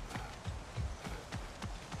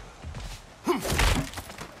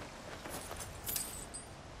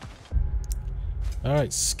 All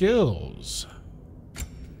right, skills.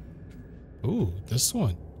 Ooh, this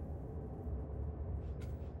one.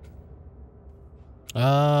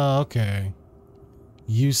 Okay.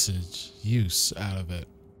 Use out of it.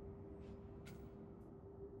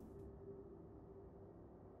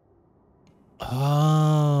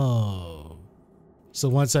 Oh. So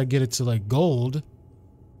once I get it to like gold,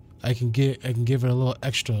 I can give it a little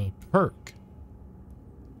extra perk.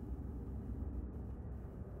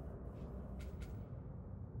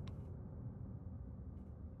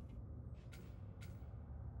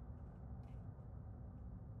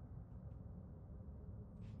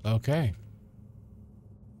 Okay.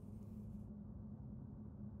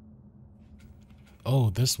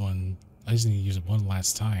 Oh, this one. I just need to use it one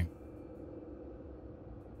last time.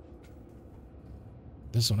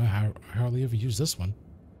 This one, I hardly ever use this one.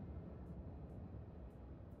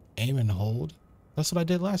 Aim and hold. That's what I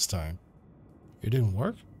did last time. It didn't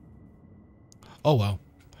work? Oh, well.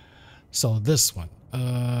 So this one.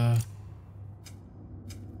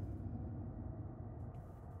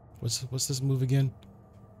 What's this move again?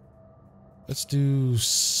 Let's do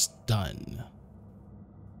stun.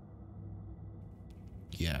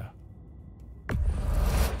 Yeah.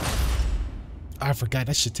 I forgot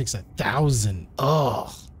that shit takes 1,000.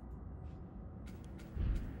 Oh.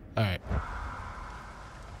 Alright.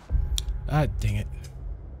 Ah, dang it.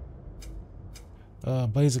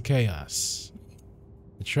 Blaze of Chaos.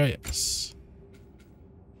 Atreus.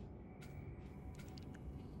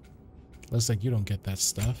 Looks like you don't get that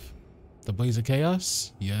stuff. The Blaze of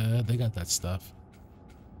Chaos? Yeah, they got that stuff.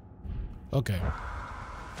 Okay.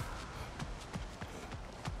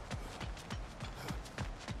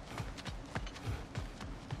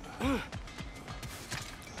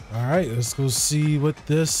 Alright, let's go see what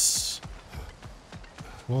this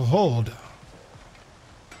will hold.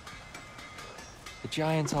 The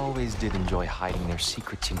giants always did enjoy hiding their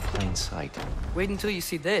secrets in plain sight. Wait until you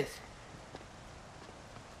see this.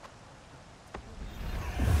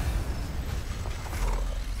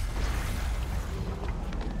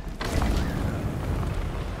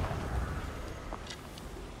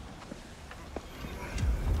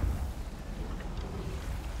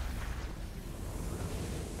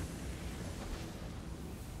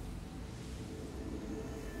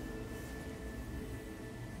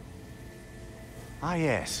 Ah,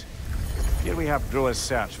 yes. Here we have Groa's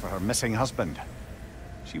search for her missing husband.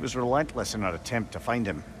 She was relentless in her attempt to find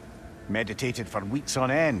him. Meditated for weeks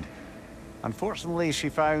on end. Unfortunately, she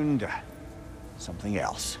found something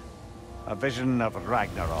else. A vision of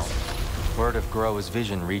Ragnarok. Word of Groa's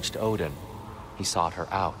vision reached Odin. He sought her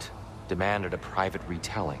out, demanded a private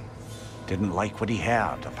retelling. Didn't like what he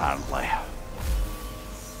heard, apparently.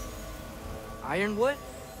 Ironwood?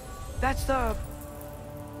 That's the...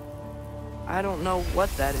 I don't know what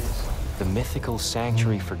that is. The mythical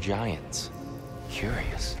sanctuary for giants.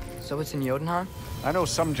 Curious. So it's in Jotunheim? I know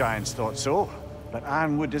some giants thought so, but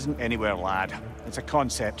Ironwood isn't anywhere, lad. It's a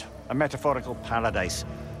concept, a metaphorical paradise.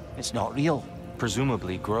 It's not real.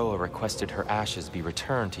 Presumably, Groa requested her ashes be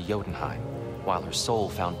returned to Jotunheim, while her soul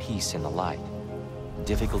found peace in the light.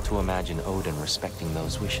 Difficult to imagine Odin respecting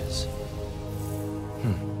those wishes.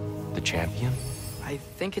 The champion? I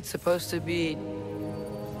think it's supposed to be...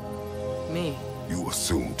 me. You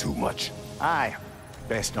assume too much. Aye.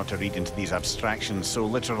 Best not to read into these abstractions so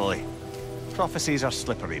literally. Prophecies are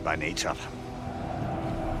slippery by nature.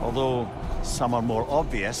 Although, some are more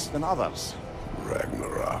obvious than others.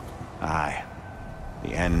 Ragnarok. Aye.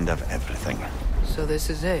 The end of everything. So this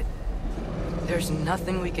is it. There's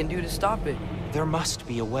nothing we can do to stop it. There must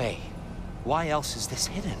be a way. Why else is this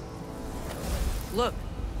hidden? Look,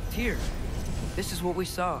 Tyr. This is what we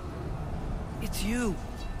saw. It's you,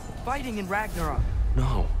 fighting in Ragnarok.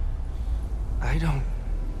 No. I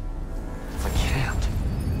can't.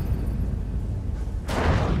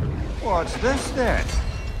 What's this then?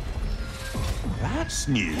 That's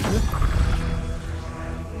new.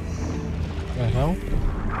 The hell?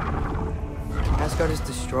 Asgard is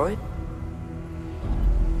destroyed?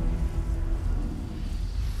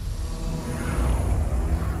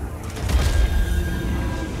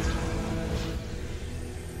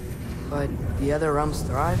 But the other realms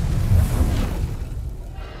thrive?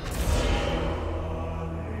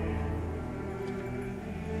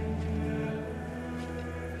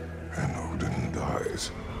 And Odin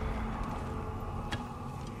dies.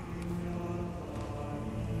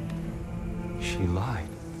 She lied.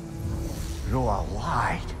 Roa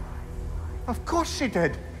lied. Of course she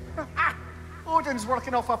did. Odin's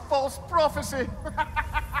working off a false prophecy.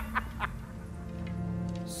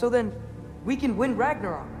 So then, we can win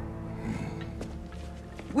Ragnarok.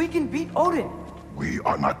 We can beat Odin. We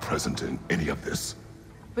are not present in any of this.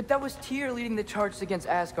 But that was Tyr leading the charge against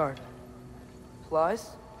Asgard.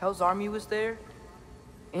 Plus, Hell's army was there.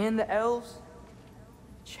 And the elves.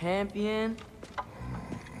 Champion.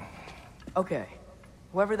 Okay,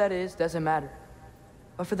 whoever that is doesn't matter.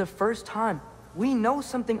 But for the first time, we know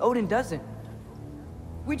something Odin doesn't.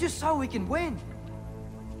 We just saw we can win.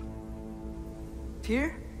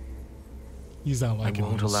 Tyr? He's not I liking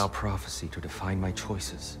won't this. allow prophecy to define my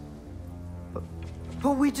choices.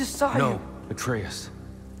 But we just saw No, you. Atreus.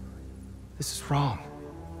 This is wrong.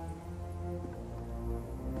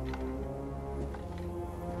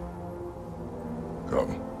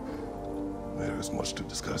 Come. There is much to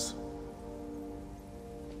discuss.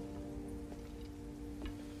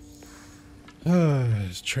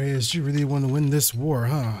 Atreus, you really want to win this war,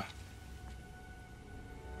 huh?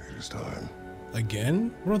 It is time.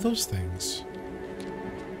 Again? What are those things?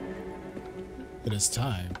 It is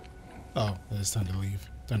time. Oh, it is time to leave.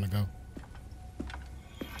 Time to go.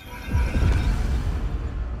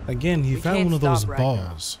 Again, he We found can't one of those stop Ragnarok.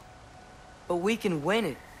 balls. But we can win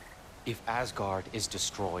it. If Asgard is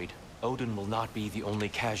destroyed, Odin will not be the only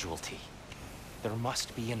casualty. There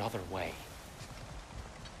must be another way.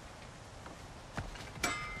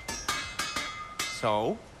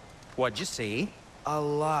 So, what'd you see? A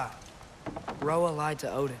lot. Roa lied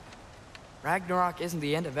to Odin. Ragnarok isn't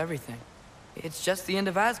the end of everything. It's just the end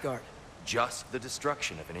of Asgard. Just the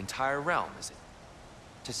destruction of an entire realm, is it?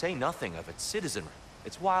 To say nothing of its citizenry,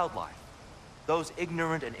 its wildlife, those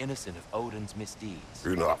ignorant and innocent of Odin's misdeeds.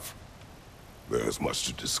 Enough. There is much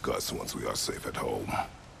to discuss once we are safe at home.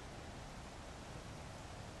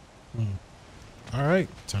 All right,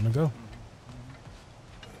 time to go.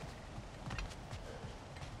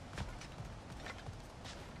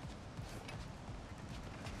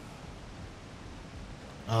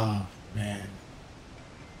 Oh, man.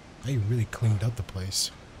 They really cleaned up the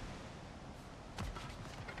place.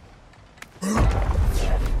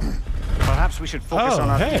 Perhaps we should focus Oh, on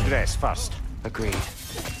our hey. progress first. Agreed.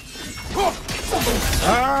 All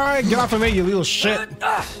right, get off of me, you little shit.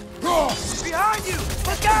 Behind you!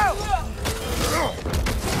 Let's go!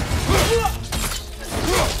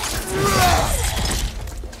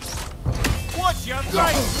 Watch your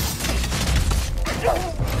right!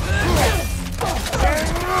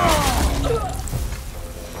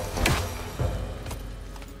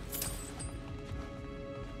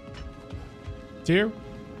 Tyr,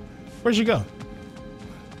 where'd you go?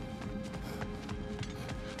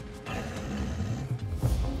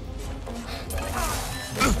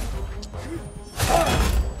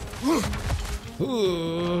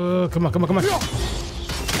 Ooh, come on, come on, come on.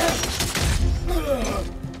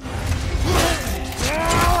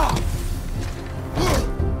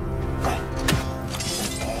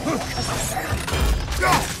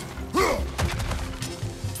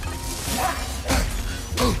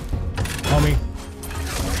 Homie.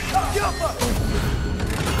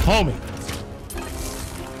 Homie.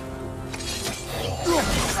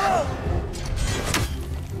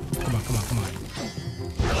 Come on, come on, come on.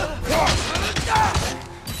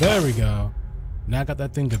 There we go. Now I got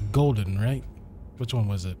that thing to golden, right? Which one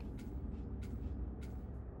was it?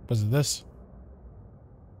 Was it this?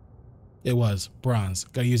 It was bronze.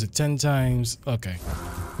 Gotta use it 10 times. Okay.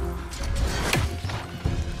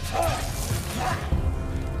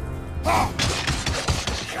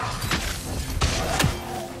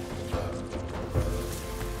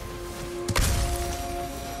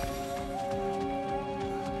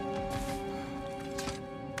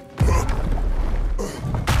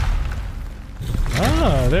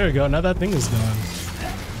 Ah, there we go. Now that thing is done.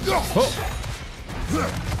 Oh.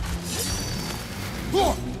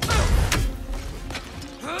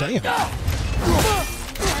 Damn.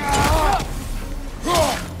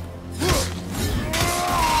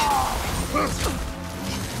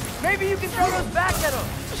 Maybe you can throw those back at him.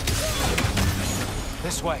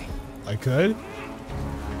 This way. I could.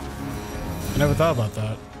 I never thought about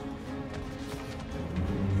that.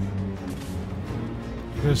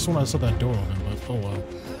 I could have sworn I saw that door open, but oh well.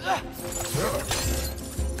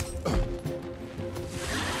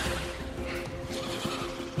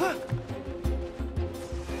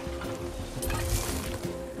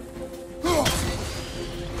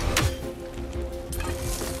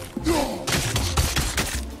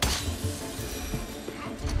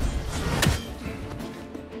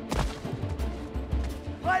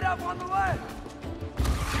 Light up on the left.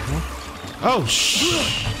 Oh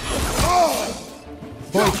shh.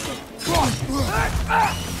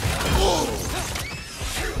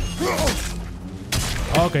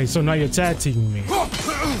 Okay, so now you're tag teaming me. Come on,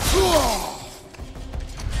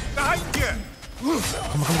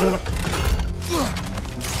 come on.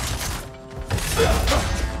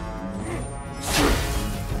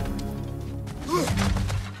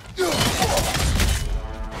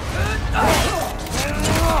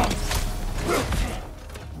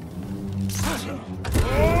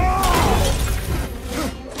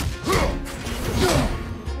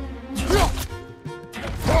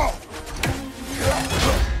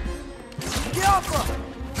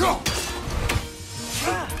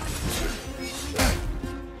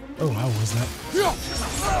 Oh, how was that?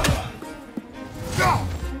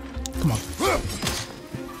 Come on.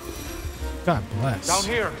 God bless. Down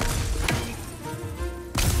here.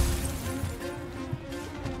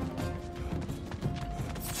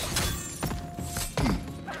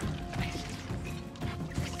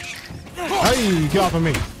 Hey, get off of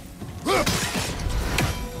me.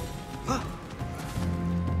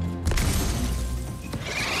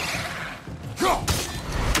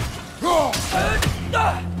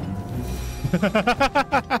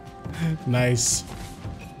 Nice.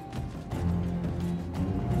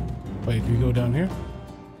 Wait, do you go down here?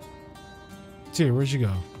 Tyr, where'd you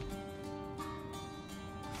go?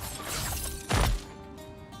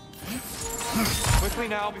 Quickly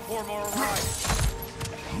now before more arrive.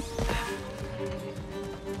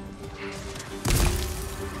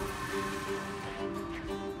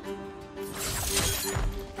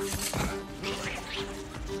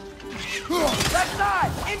 Left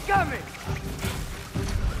side, incoming.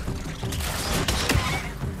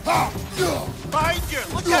 Behind you!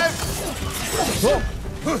 Look out!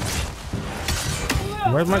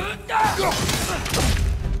 Where's my...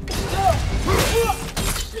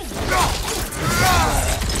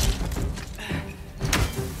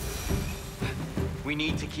 We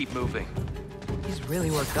need to keep moving. He's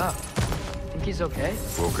really worked up. Think he's okay?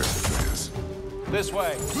 Focus, Atreus. This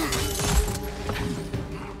way.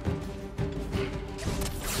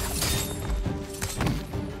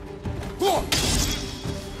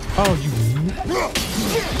 Oh, you...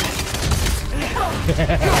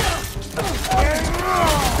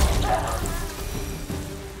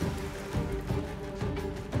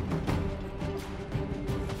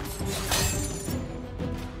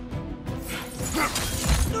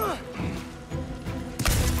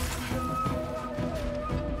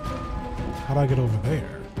 How do I get over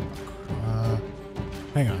there?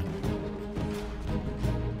 Hang on.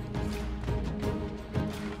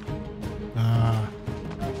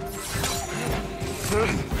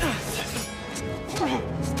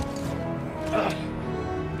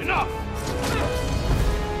 Enough!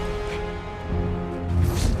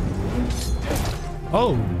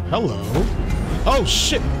 Oh, hello. Oh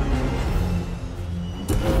shit!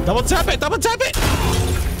 Double tap it! Double tap it!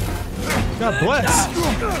 God bless.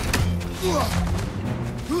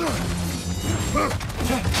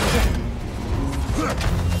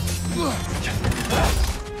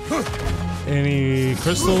 Any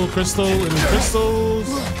crystal? Any crystals?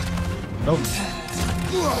 Nope.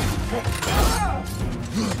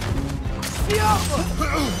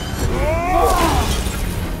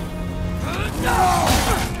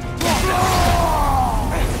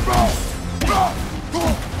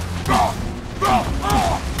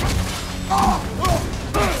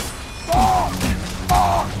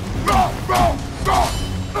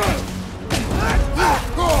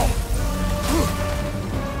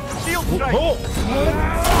 Shield strike.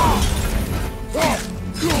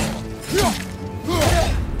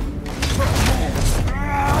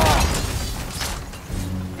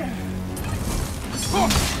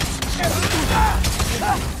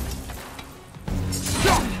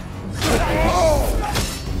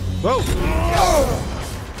 Whoa.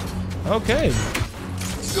 Okay.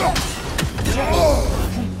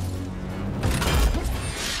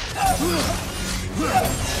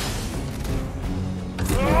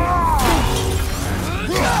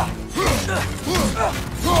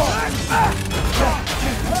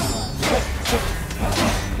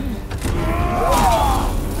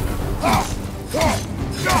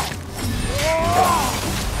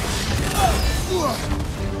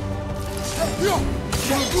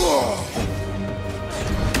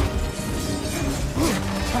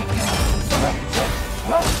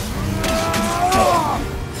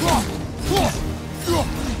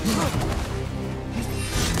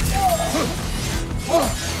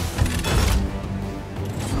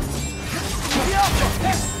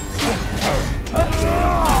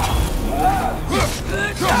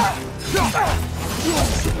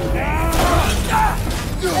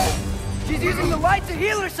 She's using the light to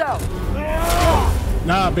heal herself.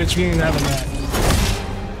 Nah, bitch, we ain't having that.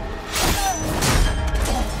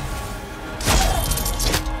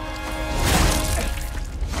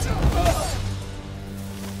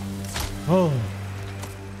 Oh.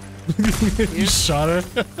 You shot her?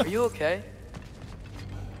 Are you okay?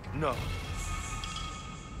 No.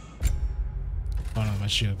 Oh no, I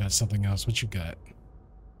should have got something else. What you got?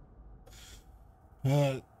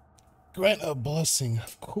 Grant a blessing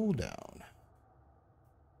of cooldown.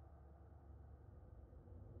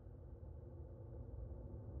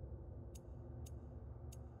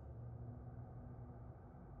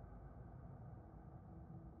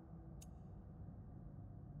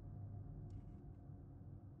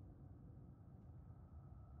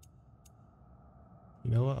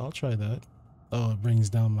 You know what? I'll try that. Oh, it brings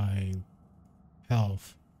down my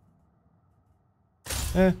health.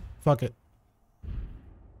 Fuck it.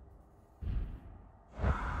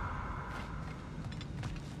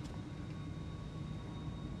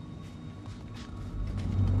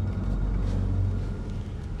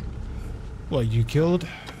 What, you killed?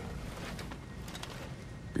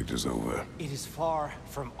 It is over. It is far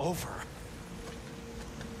from over.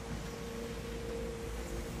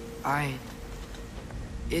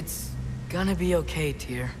 It's gonna be okay,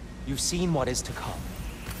 Tyr. You've seen what is to come.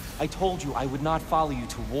 I told you I would not follow you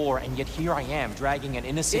to war, and yet here I am, dragging an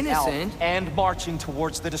innocent elf and marching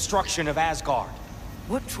towards the destruction of Asgard.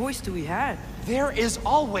 What choice do we have? There is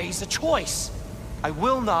always a choice. I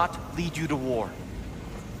will not lead you to war.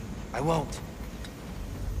 I won't.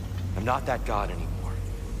 I'm not that god anymore.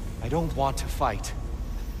 I don't want to fight.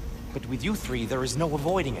 But with you three, there is no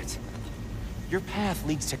avoiding it. Your path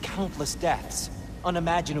leads to countless deaths,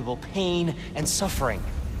 unimaginable pain and suffering.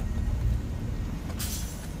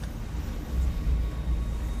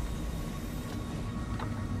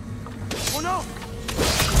 Oh no!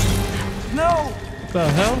 No! The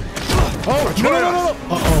hell? Oh, no, no, no, no.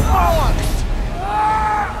 Uh-oh.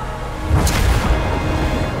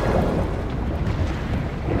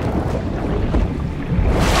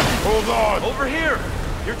 Hold on! Over here!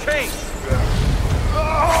 You're chased!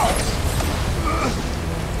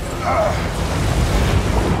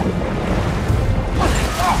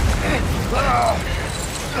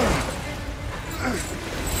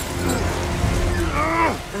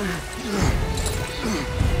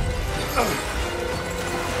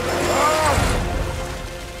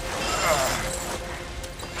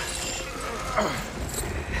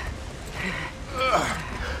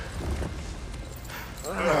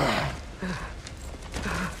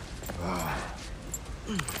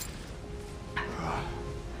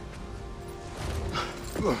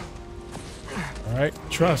 All right,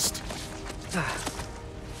 trust.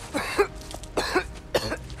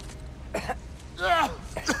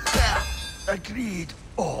 Agreed.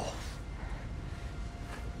 Oh.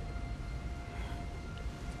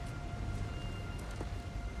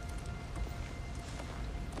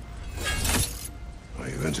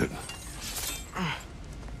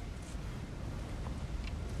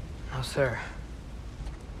 sir.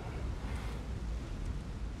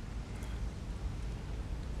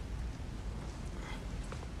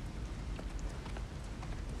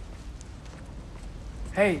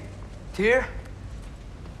 Hey, Tyr?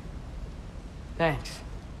 Thanks.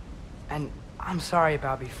 And I'm sorry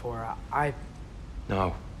about before.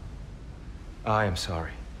 No. I am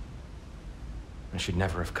sorry. I should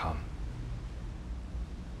never have come.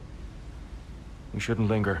 We shouldn't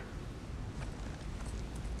linger.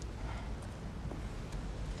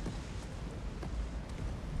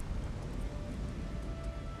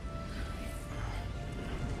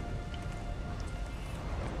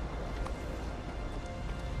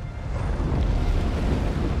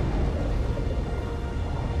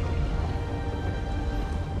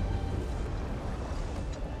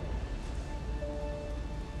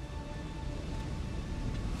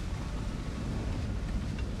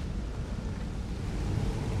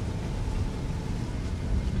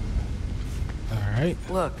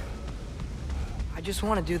 Look, I just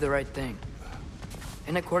want to do the right thing.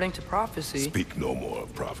 And according to prophecy... Speak no more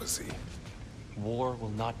of prophecy. War will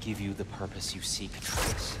not give you the purpose you seek,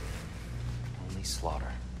 Travis. Only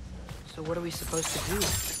slaughter. So what are we supposed to do?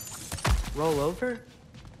 Roll over?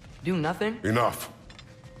 Do nothing? Enough!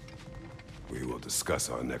 We will discuss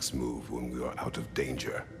our next move when we are out of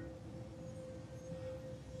danger.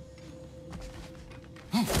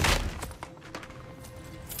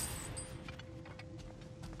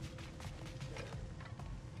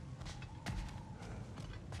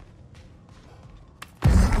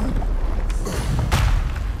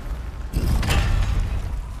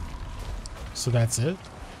 So that's it?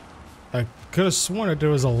 I could have sworn that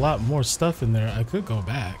there was a lot more stuff in there. I could go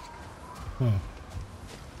back. Huh.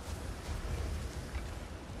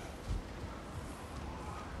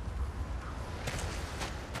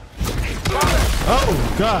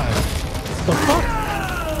 Oh, God. The fuck?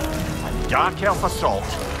 A dark elf assault.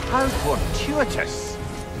 How fortuitous.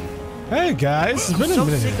 Hey, guys. It's been a So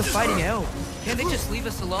minute. sick of fighting elves. Can't they just leave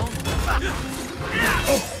us alone?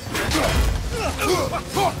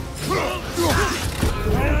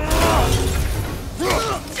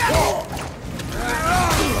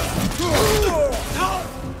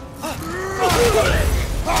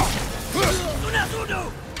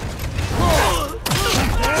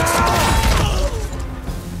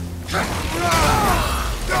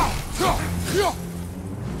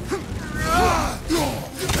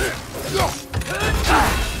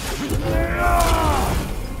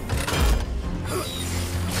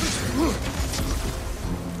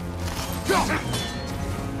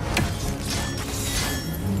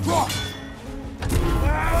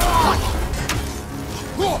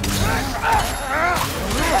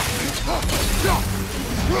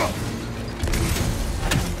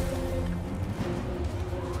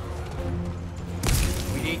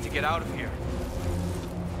 We need to get out of here.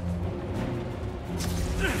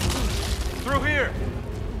 Through here!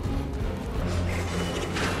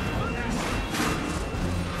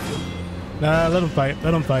 Nah, let him fight.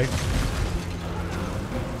 Let him fight.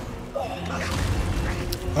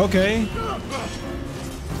 Okay.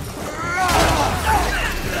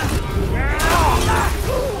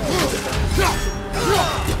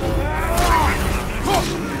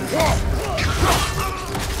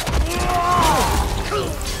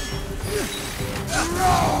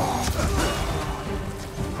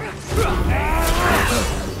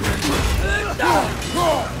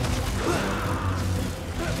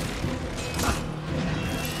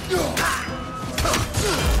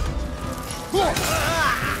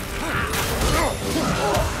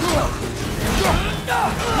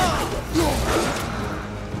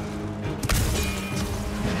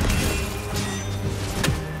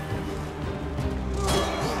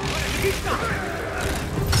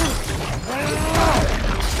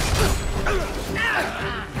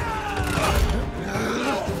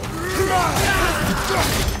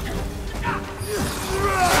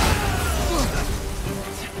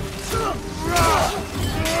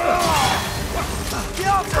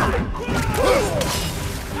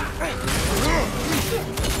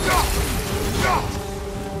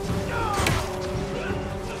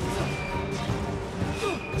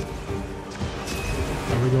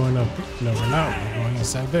 Are we going up? No, we're not. We're going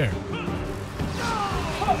inside there.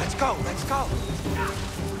 Let's go, let's go.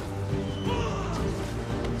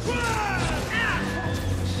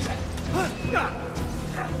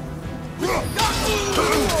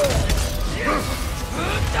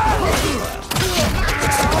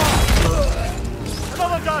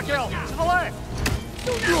 Another dark elf! To the left!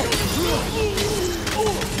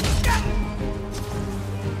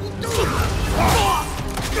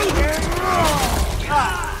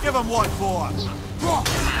 Give him what for?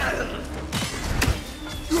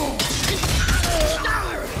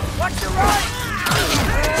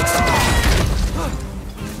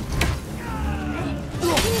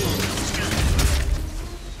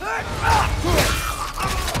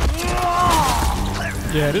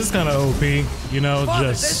 Yeah, this is kind of OP, you know,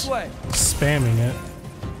 Father, just this way. spamming it.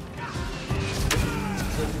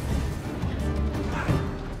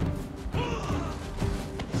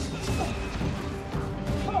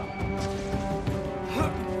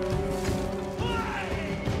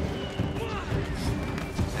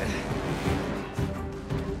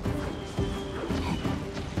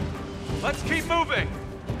 Let's keep moving!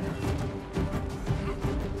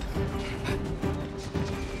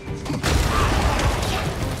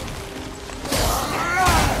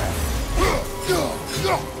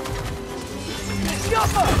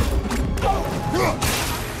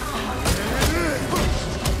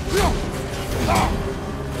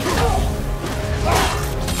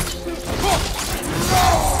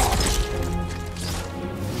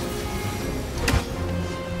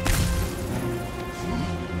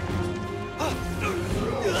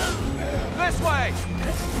 This way!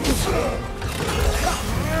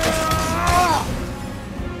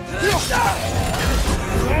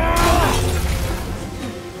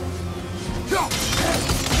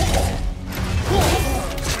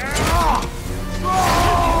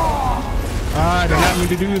 I did not mean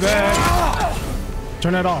to do that.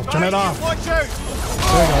 Turn it off. Turn it off. There we go.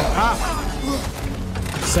 Ah.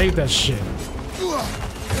 Save that shit.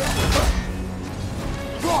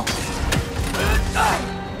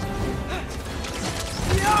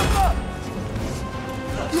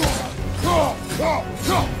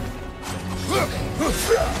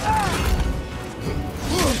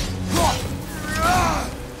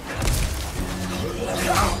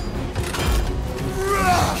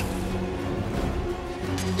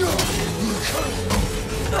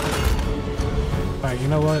 Alright, you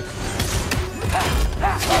know what?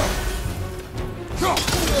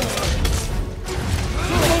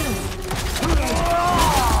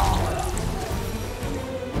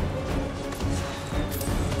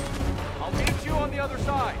 I'll meet you on the other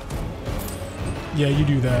side. Yeah, you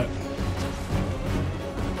do that.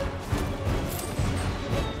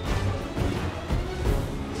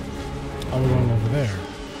 Oh, we're going over there.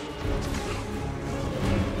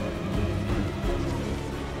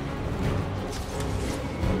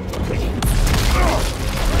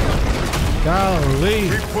 Golly.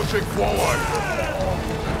 Keep pushing forward.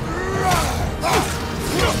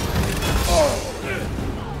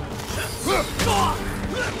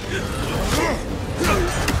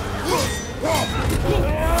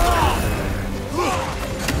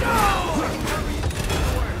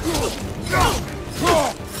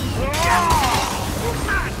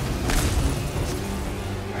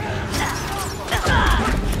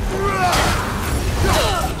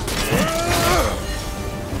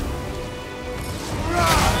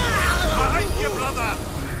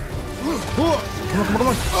 Come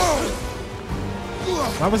on.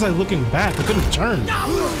 Why was I looking back? I couldn't turn.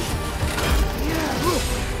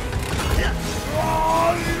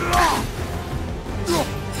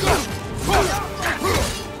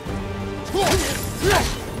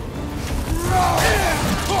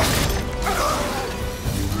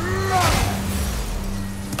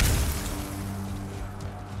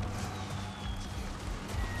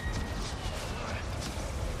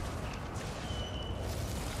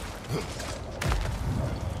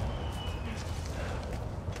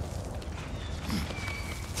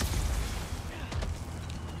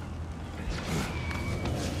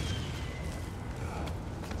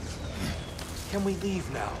 Can we leave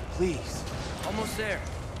now, please? Almost there.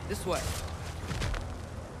 This way.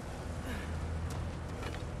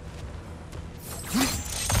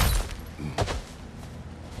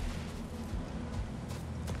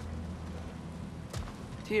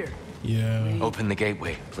 Here. Yeah. Open the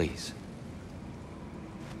gateway, please.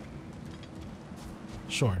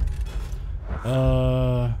 Sure.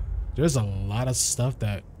 There's a lot of stuff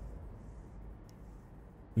that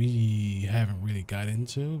we haven't really got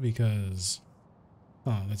into because,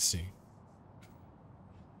 let's see.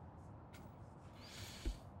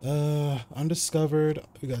 Undiscovered.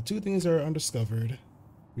 We got two things that are undiscovered.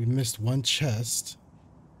 We missed one chest.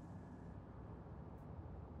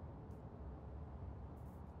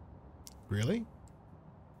 Really?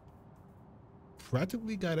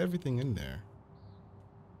 Practically got everything in there.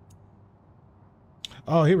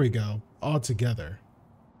 Oh, here we go. All together.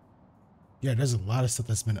 Yeah, there's a lot of stuff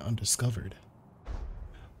that's been undiscovered.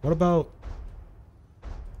 What about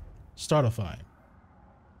Startify?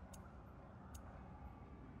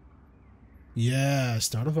 Yeah,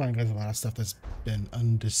 Startify has a lot of stuff that's been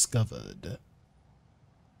undiscovered.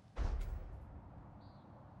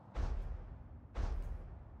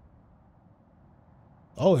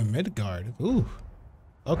 Oh, and Midgard. Ooh.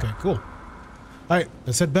 Okay, cool. All right,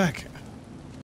 let's head back.